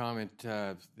wanted to comment.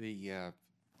 I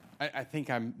think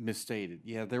I misstated.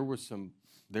 Yeah, there was some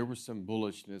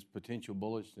bullishness, potential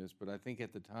bullishness, but I think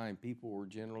at the time people were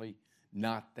generally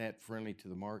not that friendly to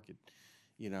the market.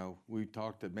 You know, we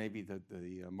talked that maybe the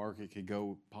market could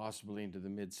go possibly into the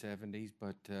mid 70s,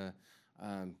 but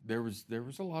there was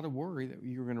a lot of worry that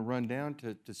you were going to run down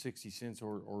to 60 cents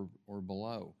or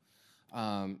below,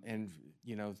 and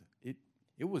you know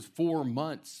it was 4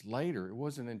 months later. It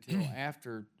wasn't until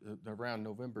after around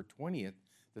November 20th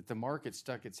that the market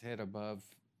stuck its head above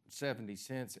 70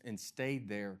 cents and stayed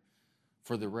there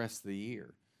for the rest of the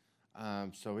year.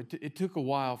 So it took a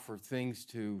while for things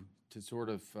to sort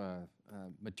of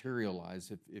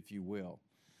materialize, if you will.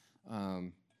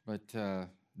 But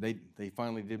they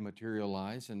finally did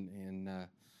materialize, and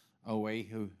OA,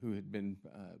 who had been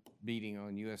beating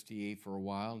on USDA for a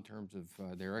while in terms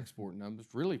of their export numbers,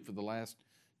 really for the last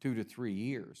 2 to 3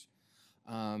 years.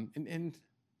 And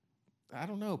I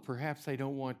don't know, perhaps they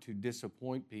don't want to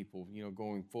disappoint people, you know,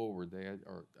 going forward. They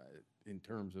are in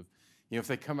terms of, you know, if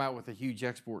they come out with a huge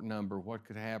export number, what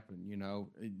could happen? You know,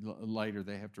 later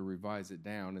they have to revise it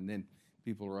down, and then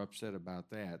people are upset about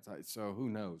that. So who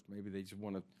knows? Maybe they just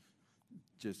want to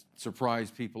just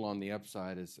surprise people on the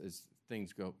upside as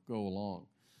things go along.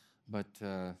 But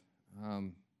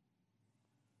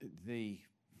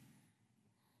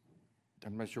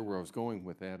I'm not sure where I was going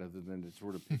with that, other than to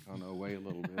sort of pick on OA a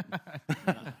little bit.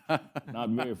 Not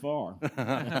very far.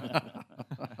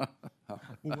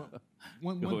 Well,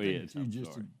 one Go thing ahead, too, I'm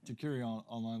just sorry. to carry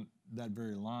on that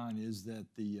very line, is that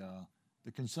the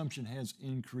consumption has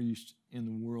increased in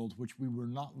the world, which we were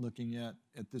not looking at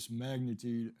this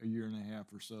magnitude a year and a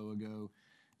half or so ago.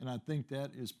 And I think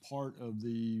that is part of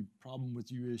the problem with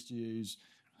USDA's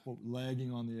quote,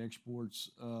 lagging on the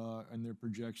exports and their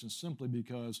projections, simply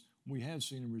because we have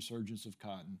seen a resurgence of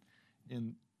cotton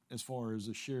in as far as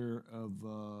the share of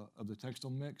the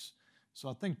textile mix. So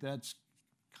I think that's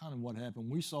kind of what happened.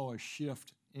 We saw a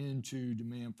shift into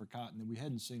demand for cotton that we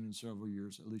hadn't seen in several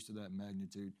years, at least to that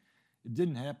magnitude. It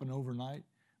didn't happen overnight,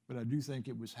 but I do think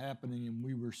it was happening, and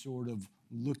we were sort of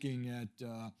looking at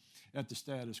the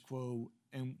status quo.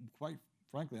 And quite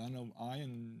frankly, I know I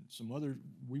and some others,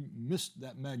 we missed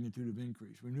that magnitude of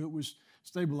increase. We knew it was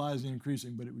stabilizing and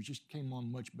increasing, but it was just came on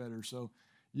much better. So,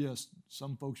 yes,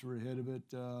 some folks were ahead of it,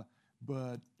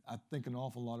 but I think an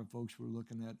awful lot of folks were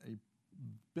looking at a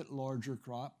bit larger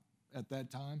crop at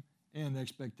that time, and the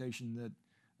expectation that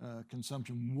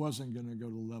consumption wasn't going to go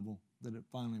to the level that it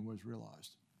finally was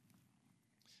realized.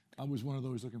 I was one of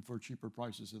those looking for cheaper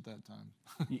prices at that time.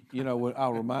 You know,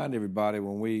 I'll remind everybody,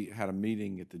 when we had a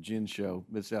meeting at the Gin Show,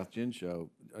 Mid-South Gin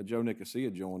Show, Joe Nicosia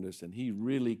joined us, and he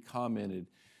really commented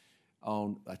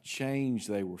on a change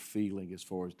they were feeling as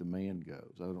far as demand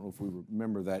goes. I don't know if we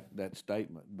remember that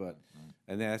statement, but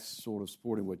and that's sort of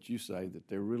supporting what you say, that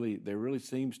there really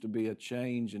seems to be a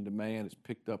change in demand. It's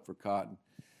picked up for cotton.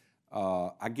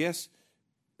 I guess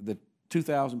the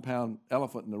 2,000-pound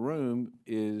elephant in the room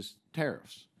is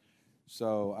tariffs.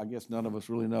 So I guess none of us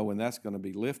really know when that's going to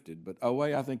be lifted. But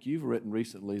OA, I think you've written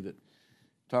recently that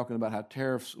talking about how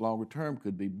tariffs longer term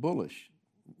could be bullish.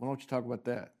 Why don't you talk about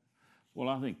that? Well,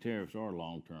 I think tariffs are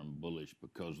long-term bullish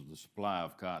because of the supply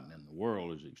of cotton in the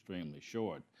world is extremely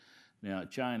short. Now,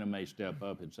 China may step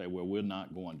up and say, well, we're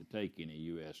not going to take any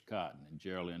U.S. cotton. And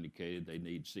Gerald indicated they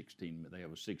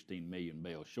have a 16 million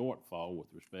bale shortfall with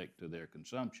respect to their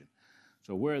consumption.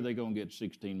 So where are they going to get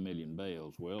 16 million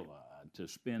bales? Well, to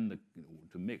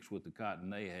mix with the cotton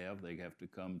they have to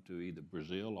come to either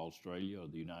Brazil, Australia, or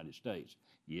the United States.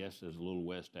 Yes, there's a little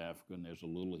West Africa, and there's a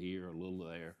little here, a little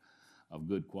there of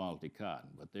good quality cotton,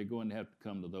 but they're going to have to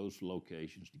come to those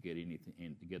locations to get anything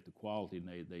and to get the quality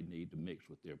they need to mix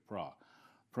with their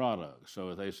products.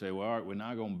 So if they say, well, all right, we're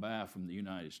not going to buy from the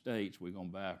United States, we're going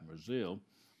to buy from Brazil.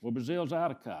 Well, Brazil's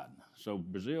out of cotton. So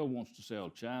Brazil wants to sell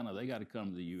China. They got to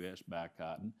come to the U.S., buy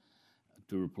cotton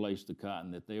to replace the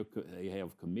cotton that they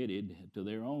have committed to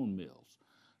their own mills.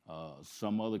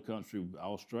 Some other country,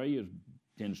 Australia,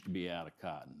 tends to be out of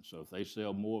cotton. So if they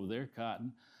sell more of their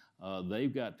cotton,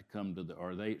 they've got to come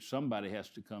to somebody has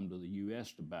to come to the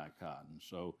U.S. to buy cotton.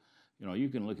 So, you know, you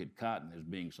can look at cotton as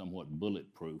being somewhat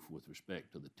bulletproof with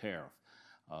respect to the tariff.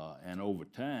 And over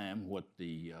time, what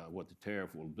the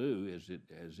tariff will do is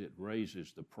it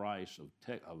raises the price of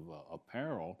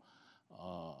apparel.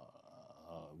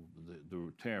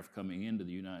 The tariff coming into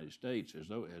the United States,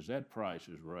 as that price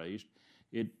is raised,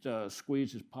 it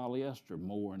squeezes polyester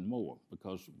more and more,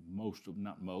 because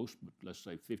not most, but let's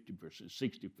say 50%,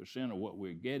 60% of what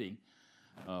we're getting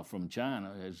from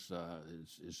China is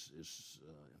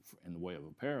in the way of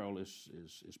apparel is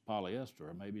polyester,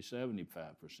 or maybe 75%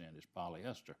 is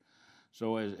polyester.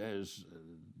 So as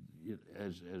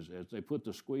they put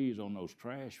the squeeze on those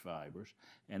trash fibers,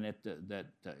 and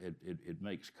it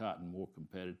makes cotton more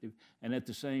competitive. And at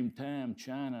the same time,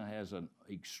 China has an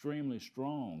extremely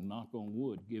strong, knock on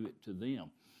wood, give it to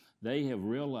them. They have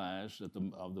realized that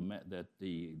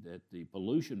the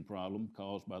pollution problem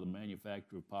caused by the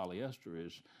manufacture of polyester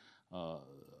is of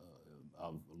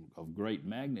great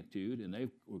magnitude, and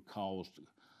they've caused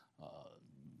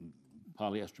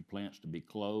polyester plants to be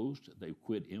closed. They've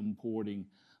quit importing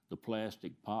the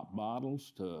plastic pop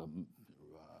bottles to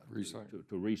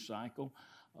recycle.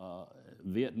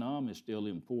 Vietnam is still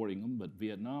importing them, but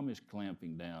Vietnam is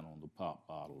clamping down on the pop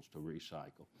bottles to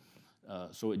recycle.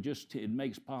 So it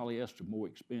makes polyester more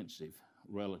expensive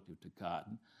relative to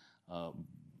cotton,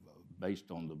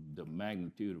 based on the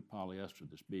magnitude of polyester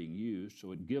that's being used.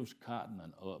 So it gives cotton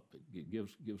it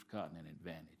gives cotton an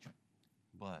advantage.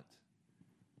 But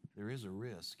there is a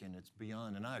risk, and it's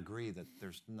beyond, and I agree that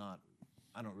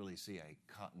I don't really see a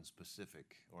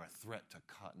cotton-specific or a threat to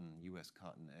U.S.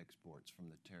 cotton exports from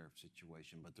the tariff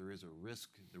situation, but there is a risk.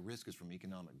 The risk is from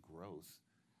economic growth,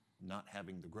 not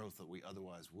having the growth that we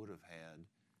otherwise would have had.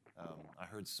 I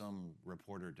heard some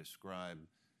reporter describe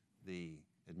the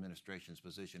administration's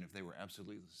position. If they were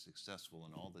absolutely successful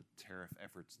in all the tariff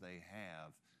efforts they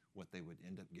have, what they would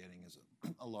end up getting is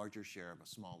a larger share of a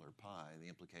smaller pie, the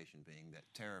implication being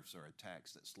that tariffs are a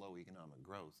tax that slow economic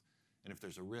growth. And if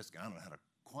there's a risk, I don't know how to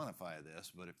quantify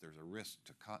this, but if there's a risk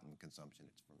to cotton consumption,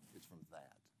 it's from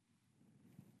that.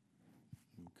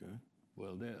 Okay.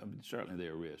 Well, certainly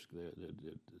there are risks.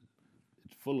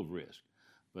 It's full of risk.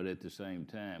 But at the same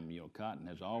time, cotton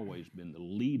has always been the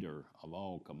leader of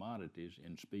all commodities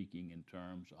in speaking in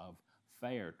terms of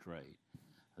fair trade.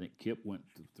 I think Kip went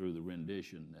through the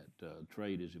rendition that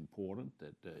trade is important,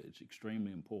 that it's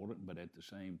extremely important, but at the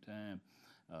same time,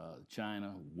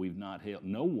 China, we've not held,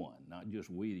 no one, not just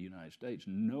we, the United States,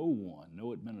 no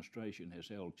administration has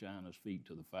held China's feet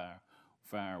to the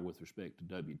fire with respect to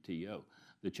WTO.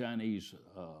 The Chinese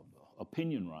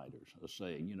opinion writers are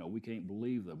saying, we can't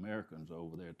believe the Americans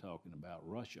over there talking about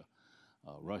Russia,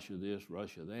 Russia this,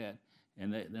 Russia that,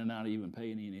 and they're not even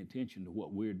paying any attention to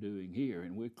what we're doing here,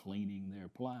 and we're cleaning their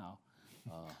plow.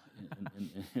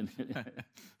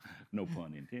 No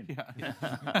pun intended. Yeah.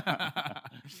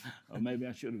 Or maybe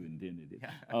I should have intended it.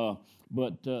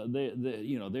 But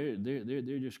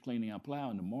they're just cleaning our plow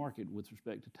in the market with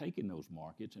respect to taking those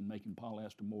markets and making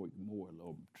polyester more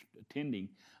tending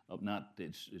of, not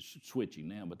it's switching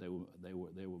now, but they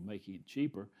were making it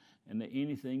cheaper, and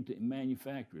anything to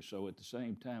manufacture. So at the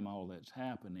same time, all that's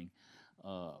happening.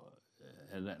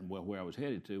 Where I was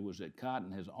headed to was that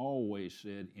cotton has always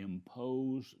said,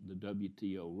 impose the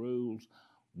WTO rules,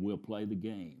 we'll play the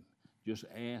game. Just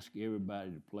ask everybody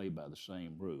to play by the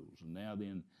same rules. And now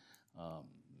then,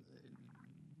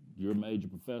 your major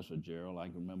professor, Gerald, I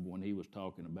can remember when he was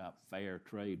talking about fair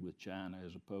trade with China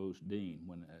as opposed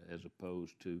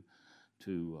to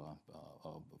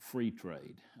free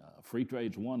trade. Free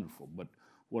trade's wonderful, but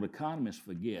what economists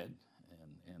forget,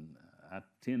 and I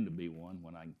tend to be one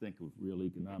when I think of real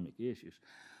economic issues.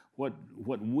 What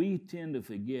we tend to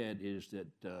forget is that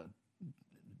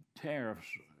tariffs,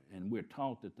 and we're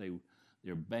taught that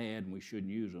they're bad and we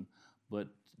shouldn't use them, but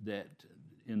that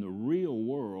in the real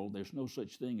world, there's no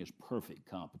such thing as perfect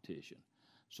competition.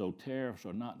 So tariffs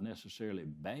are not necessarily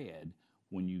bad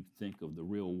when you think of the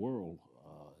real world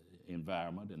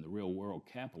environment and the real world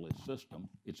capitalist system.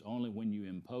 It's only when you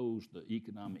impose the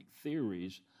economic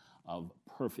theories of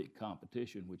perfect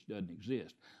competition, which doesn't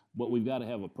exist. But we've got to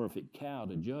have a perfect cow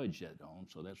to judge that on,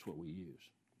 so that's what we use.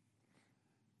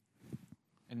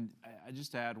 And I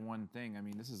just add one thing. I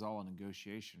mean, this is all a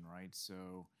negotiation, right?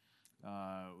 So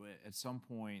at some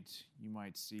point, you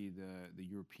might see the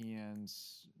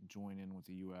Europeans join in with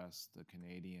the U.S., the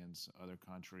Canadians, other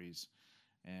countries,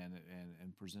 and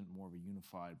present more of a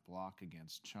unified bloc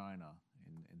against China,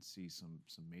 and see some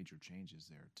major changes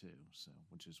there too. So,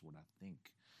 which is what I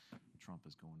think Trump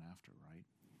is going after, right?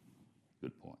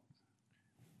 Good point.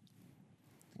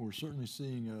 We're certainly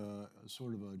seeing a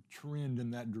sort of a trend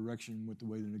in that direction with the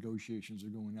way the negotiations are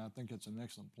going. I think that's an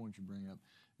excellent point you bring up.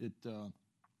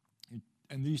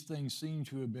 And these things seem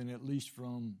to have been, at least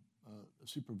from a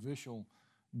superficial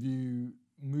view,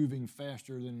 moving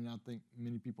faster than I think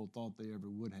many people thought they ever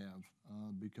would have,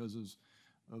 because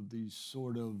of these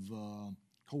sort of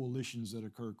coalitions that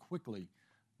occur quickly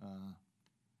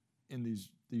in these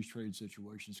trade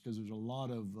situations, because there's a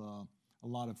lot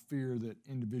of fear that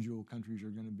individual countries are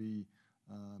going to be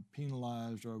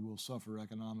penalized or will suffer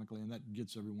economically, and that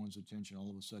gets everyone's attention. All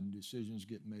of a sudden, decisions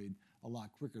get made a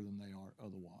lot quicker than they are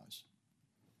otherwise.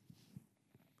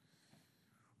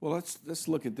 Well, let's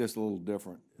look at this a little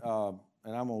different, and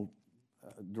I'm going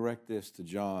to direct this to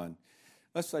John.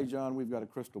 Let's say, John, we've got a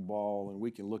crystal ball, and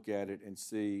we can look at it and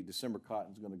see December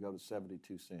cotton's going to go to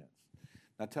 72 cents.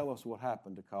 Now, tell us what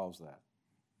happened to cause that.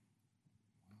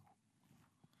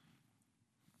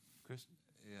 Chris,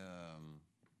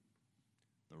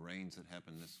 the rains that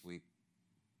happened this week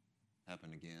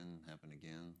happen again,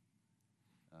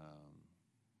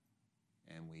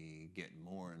 and we get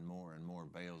more and more and more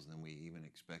bales than we even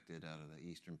expected out of the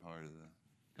eastern part of the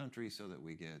country, so that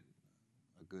we get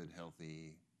a good,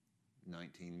 healthy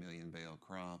 19 million bale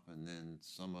crop, and then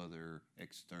some other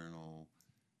external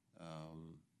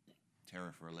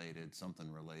tariff-related,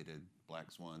 something-related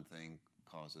black swan thing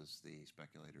causes the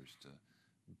speculators to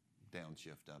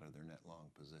downshift out of their net long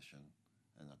position,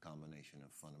 and a combination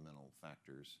of fundamental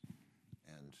factors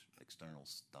and external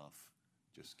stuff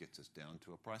just gets us down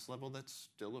to a price level that's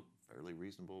still a fairly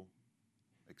reasonable,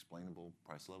 explainable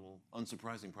price level,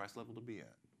 unsurprising price level to be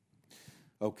at.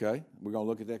 Okay, we're going to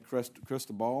look at that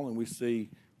crystal ball, and we see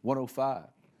 105.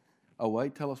 Oh,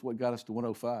 wait, tell us what got us to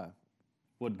 105.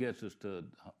 What gets us to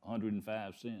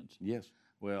 105 cents? Yes.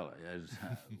 Well, as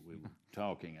we were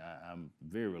talking, I'm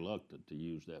very reluctant to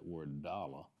use that word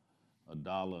dollar. A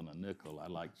dollar and a nickel, I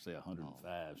like to say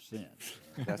 105 cents.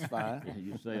 That's fine.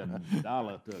 You say a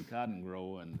dollar to a cotton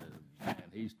grower, and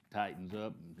he tightens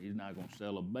up, and he's not going to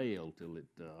sell a bale till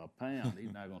a pound.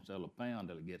 He's not going to sell a pound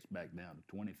till it gets back down to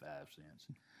 25 cents.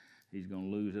 He's going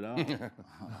to lose it all.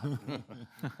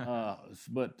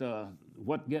 But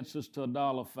what gets us to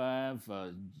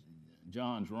 $1.05?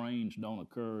 John's rains don't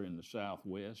occur in the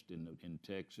Southwest, in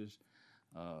Texas,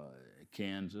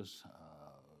 Kansas.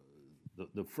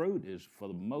 The fruit is, for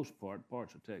the most part,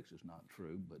 parts of Texas not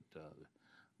true, but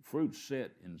fruit's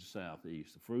set in the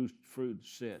Southeast. The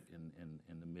fruit's set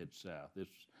in the Mid-South. This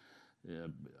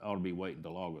ought to be waiting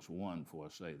until August 1 before I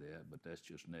say that, but that's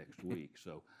just next week.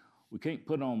 So we can't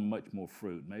put on much more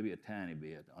fruit, maybe a tiny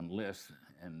bit, unless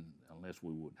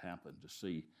we would happen to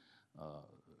see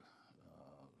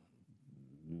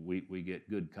we get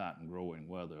good cotton growing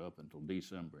weather up until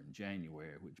December and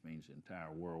January, which means the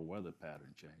entire world weather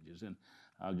pattern changes. And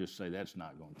I'll just say that's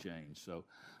not going to change. So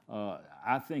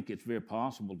I think it's very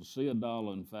possible to see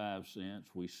 $1.05.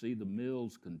 We see the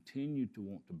mills continue to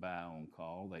want to buy on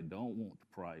call. They don't want to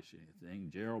price anything.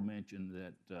 Gerald mentioned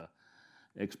that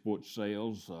export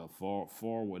sales,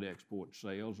 forward export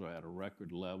sales, are at a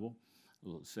record level,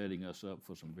 setting us up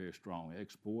for some very strong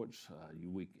exports.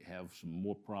 We have some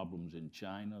more problems in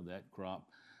China. That crop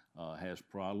has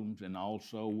problems. And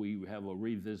also we have a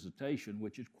revisitation,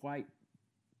 which is quite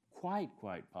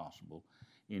possible,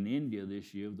 in India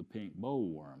this year of the pink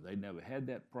bollworm. They never had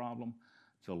that problem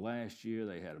till last year.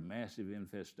 They had a massive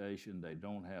infestation. They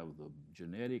don't have the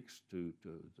genetics the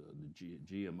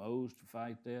GMOs to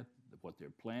fight that. What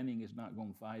they're planting is not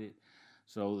going to fight it.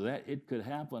 So that it could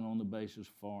happen on the basis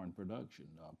of foreign production,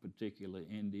 particularly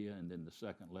India, and then the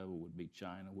second level would be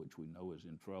China, which we know is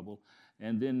in trouble.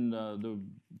 And then the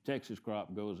Texas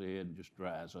crop goes ahead and just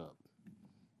dries up.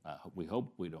 We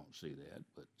hope we don't see that,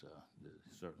 but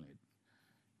certainly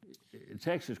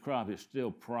Texas crop is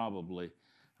still probably,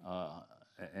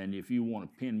 and if you want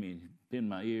to pin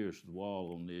my ears to the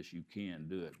wall on this, you can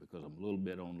do it, because I'm a little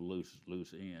bit on the loose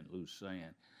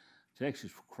sand.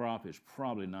 Texas crop is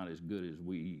probably not as good as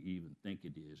we even think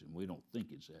it is, and we don't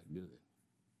think it's that good.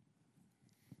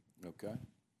 Okay.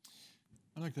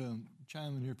 I'd like to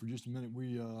chime in here for just a minute.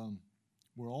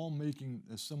 We're all making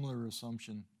a similar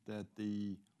assumption that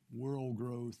the world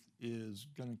growth is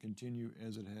going to continue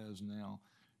as it has now.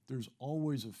 There's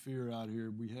always a fear out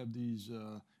here. We have these,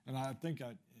 and I think,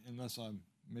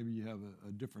 maybe you have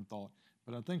a different thought,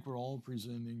 but I think we're all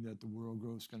presuming that the world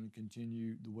growth is going to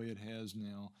continue the way it has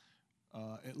now.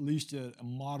 At least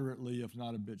moderately, if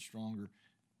not a bit stronger.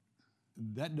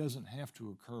 That doesn't have to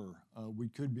occur. We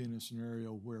could be in a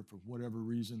scenario where, for whatever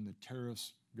reason, the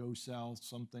tariffs go south,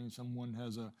 someone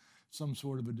has some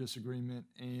sort of a disagreement,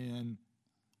 and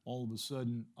all of a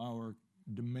sudden our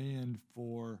demand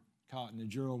for cotton, and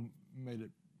Gerald made a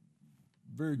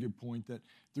very good point that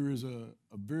there is a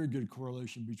very good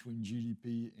correlation between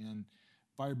GDP and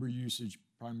fiber usage,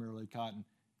 primarily cotton.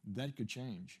 That could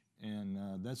change.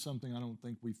 And that's something I don't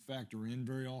think we factor in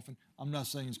very often. I'm not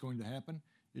saying it's going to happen.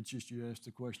 It's just you asked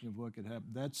the question of what could happen.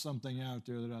 That's something out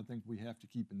there that I think we have to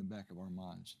keep in the back of our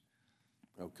minds.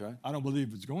 Okay. I don't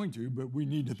believe it's going to, but we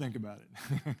need to think about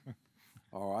it.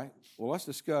 All right. Well, let's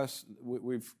discuss.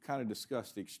 We've kind of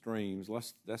discussed the extremes.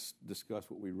 Let's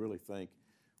discuss what we really think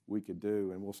we could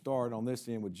do. And we'll start on this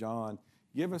end with John.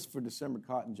 Give us for December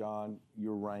cotton, John,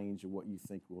 your range of what you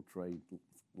think we'll trade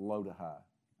low to high.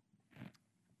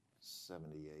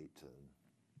 78 to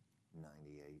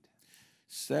 98.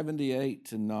 78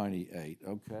 to 98.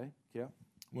 Okay. Yeah.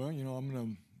 Well, I'm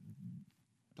going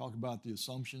to talk about the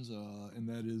assumptions, and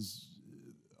that is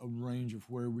a range of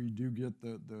where we do get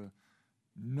the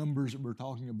numbers that we're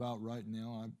talking about right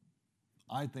now.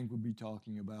 I think we'll be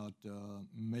talking about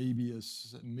maybe a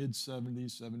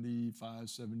mid-70s, 75,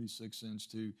 76 cents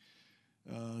to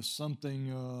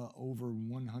something over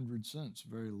 100 cents,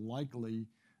 very likely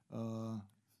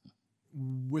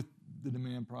with the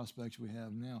demand prospects we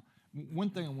have now. One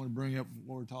thing I want to bring up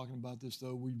while we're talking about this,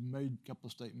 though, we made a couple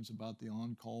of statements about the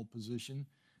on-call position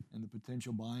and the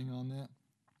potential buying on that.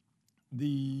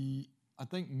 I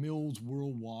think mills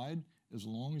worldwide, as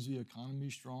long as the economy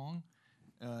is strong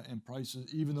and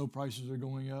prices, even though prices are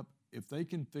going up, if they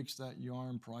can fix that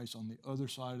yarn price on the other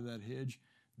side of that hedge,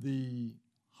 the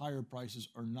higher prices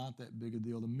are not that big a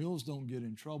deal. The mills don't get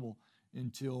in trouble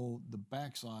until the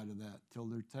backside of that, till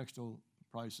their textile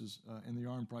prices and the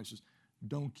yarn prices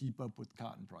don't keep up with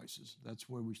cotton prices. That's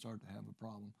where we start to have a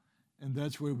problem. And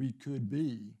that's where we could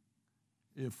be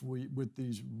if we, with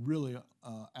these really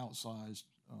outsized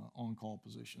on-call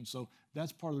positions. So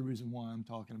that's part of the reason why I'm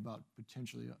talking about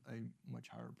potentially a much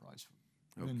higher price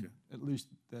than at least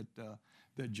that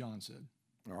John said.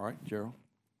 All right, Gerald.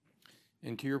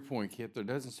 And to your point, Kip, there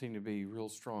doesn't seem to be real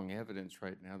strong evidence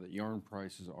right now that yarn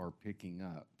prices are picking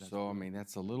up. So, I mean,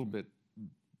 that's a little bit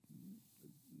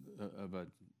of a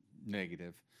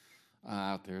negative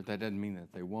out there. That doesn't mean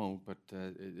that they won't, but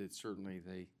it certainly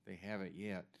they haven't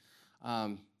yet.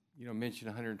 Mentioned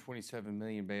 127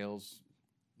 million bales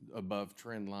above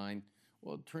trend line.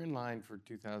 Well, trend line for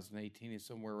 2018 is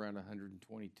somewhere around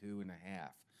 122 and a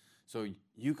half. So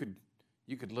you could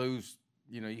lose.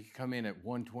 You could come in at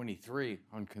 123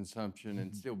 on consumption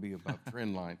and still be above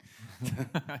trend line.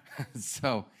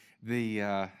 So we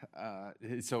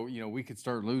could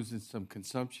start losing some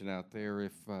consumption out there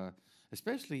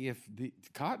especially if the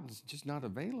cotton's just not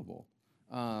available.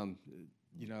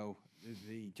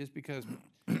 Just because,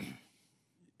 and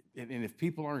if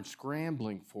people aren't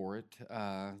scrambling for it,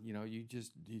 you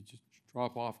just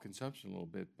drop off consumption a little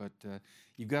bit. But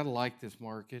you've got to like this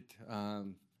market.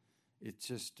 It's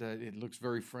just it looks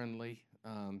very friendly.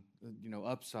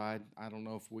 Upside, I don't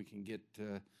know if we can get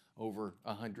over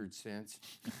 100 cents,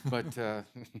 but I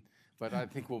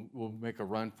think we'll make a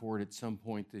run for it at some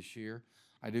point this year.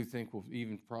 I do think we'll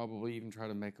probably even try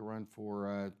to make a run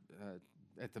for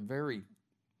at the very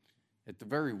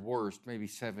worst, maybe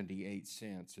 78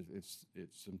 cents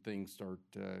if some things start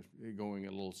going a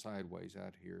little sideways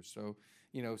out here. So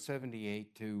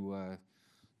 78 to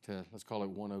let's call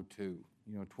it 102.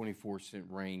 24-cent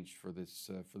range for this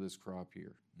crop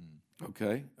year.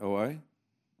 Okay, OA.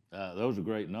 Those are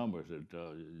great numbers that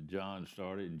John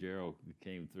started and Gerald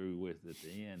came through with at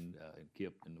the end, and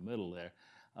Kip in the middle there.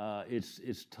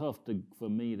 It's tough for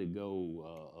me to go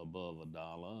above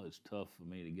 $1. It's tough for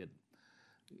me to get.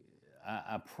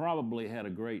 I probably had a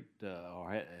great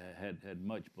or had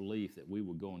much belief that we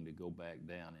were going to go back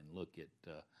down and look at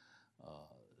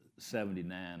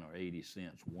 79 or 80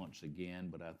 cents once again,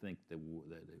 but I think that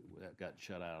got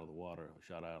shut out of the water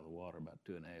about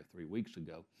 2.5, 3 weeks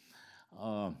ago.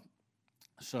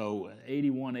 So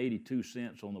 81, 82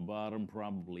 cents on the bottom,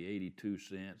 probably 82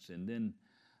 cents, and then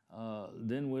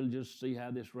we'll just see how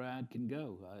this ride can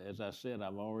go. As I said,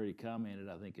 I've already commented,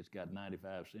 I think it's got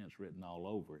 95 cents written all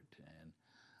over it,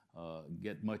 and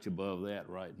get much above that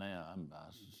right now,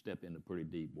 I step into pretty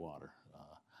deep water.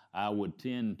 I would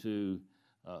tend to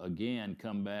again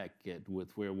come back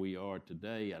with where we are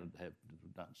today. I have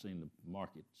not seen the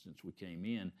market since we came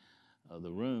in the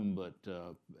room, but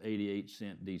 88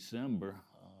 cent December,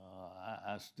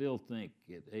 I still think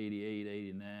at 88,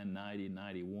 89, 90,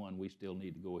 91, we still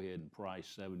need to go ahead and price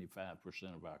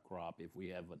 75% of our crop if we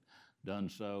haven't done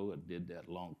so. I did that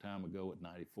a long time ago at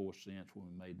 94 cents when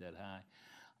we made that high.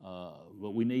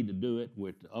 But we need to do it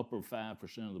with the upper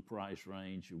 5% of the price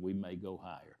range. We may go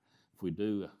higher. If we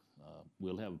do,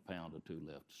 we'll have a pound or two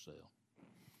left to sell.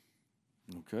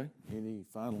 Okay. Any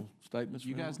final statements?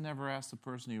 You guys never asked the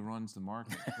person who runs the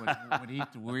market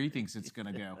where he thinks it's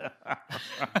going to go.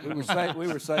 We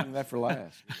were saving that for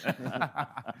last.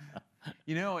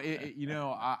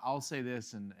 I'll say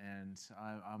this, and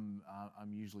I'm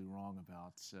usually wrong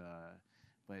about,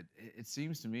 but it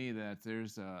seems to me that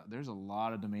there's a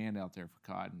lot of demand out there for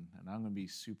cotton, and I'm going to be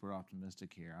super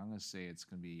optimistic here. I'm going to say it's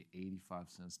going to be 85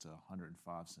 cents to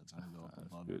 105 cents. I'm going to go up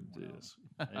above good it. deal.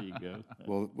 There you go.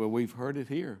 Well, we've heard it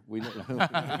here. We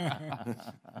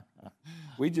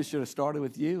We just should have started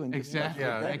with you and just left Exactly. it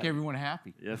at that. Make everyone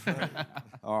happy. Yes, sir.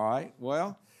 All right.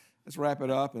 Well, let's wrap it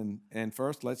up. And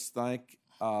first, let's thank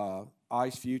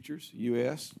ICE Futures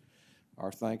US.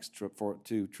 Our thanks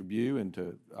to Tribune and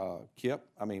to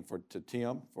to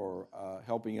Tim for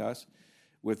helping us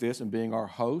with this and being our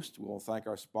host. We'll thank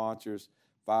our sponsors,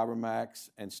 FiberMax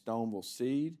and Stoneville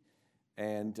Seed,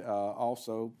 and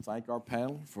also thank our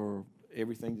panel for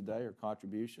everything today, our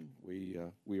contribution.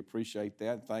 We appreciate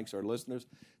that. Thanks our listeners.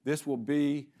 This will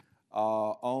be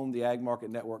on the Ag Market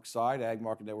Network site,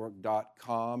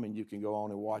 agmarketnetwork.com, and you can go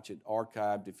on and watch it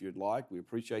archived if you'd like. We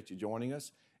appreciate you joining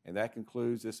us. And that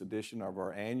concludes this edition of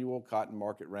our annual Cotton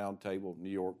Market Roundtable New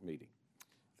York meeting.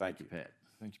 Thank you, Pat.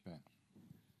 Thank you, Pat.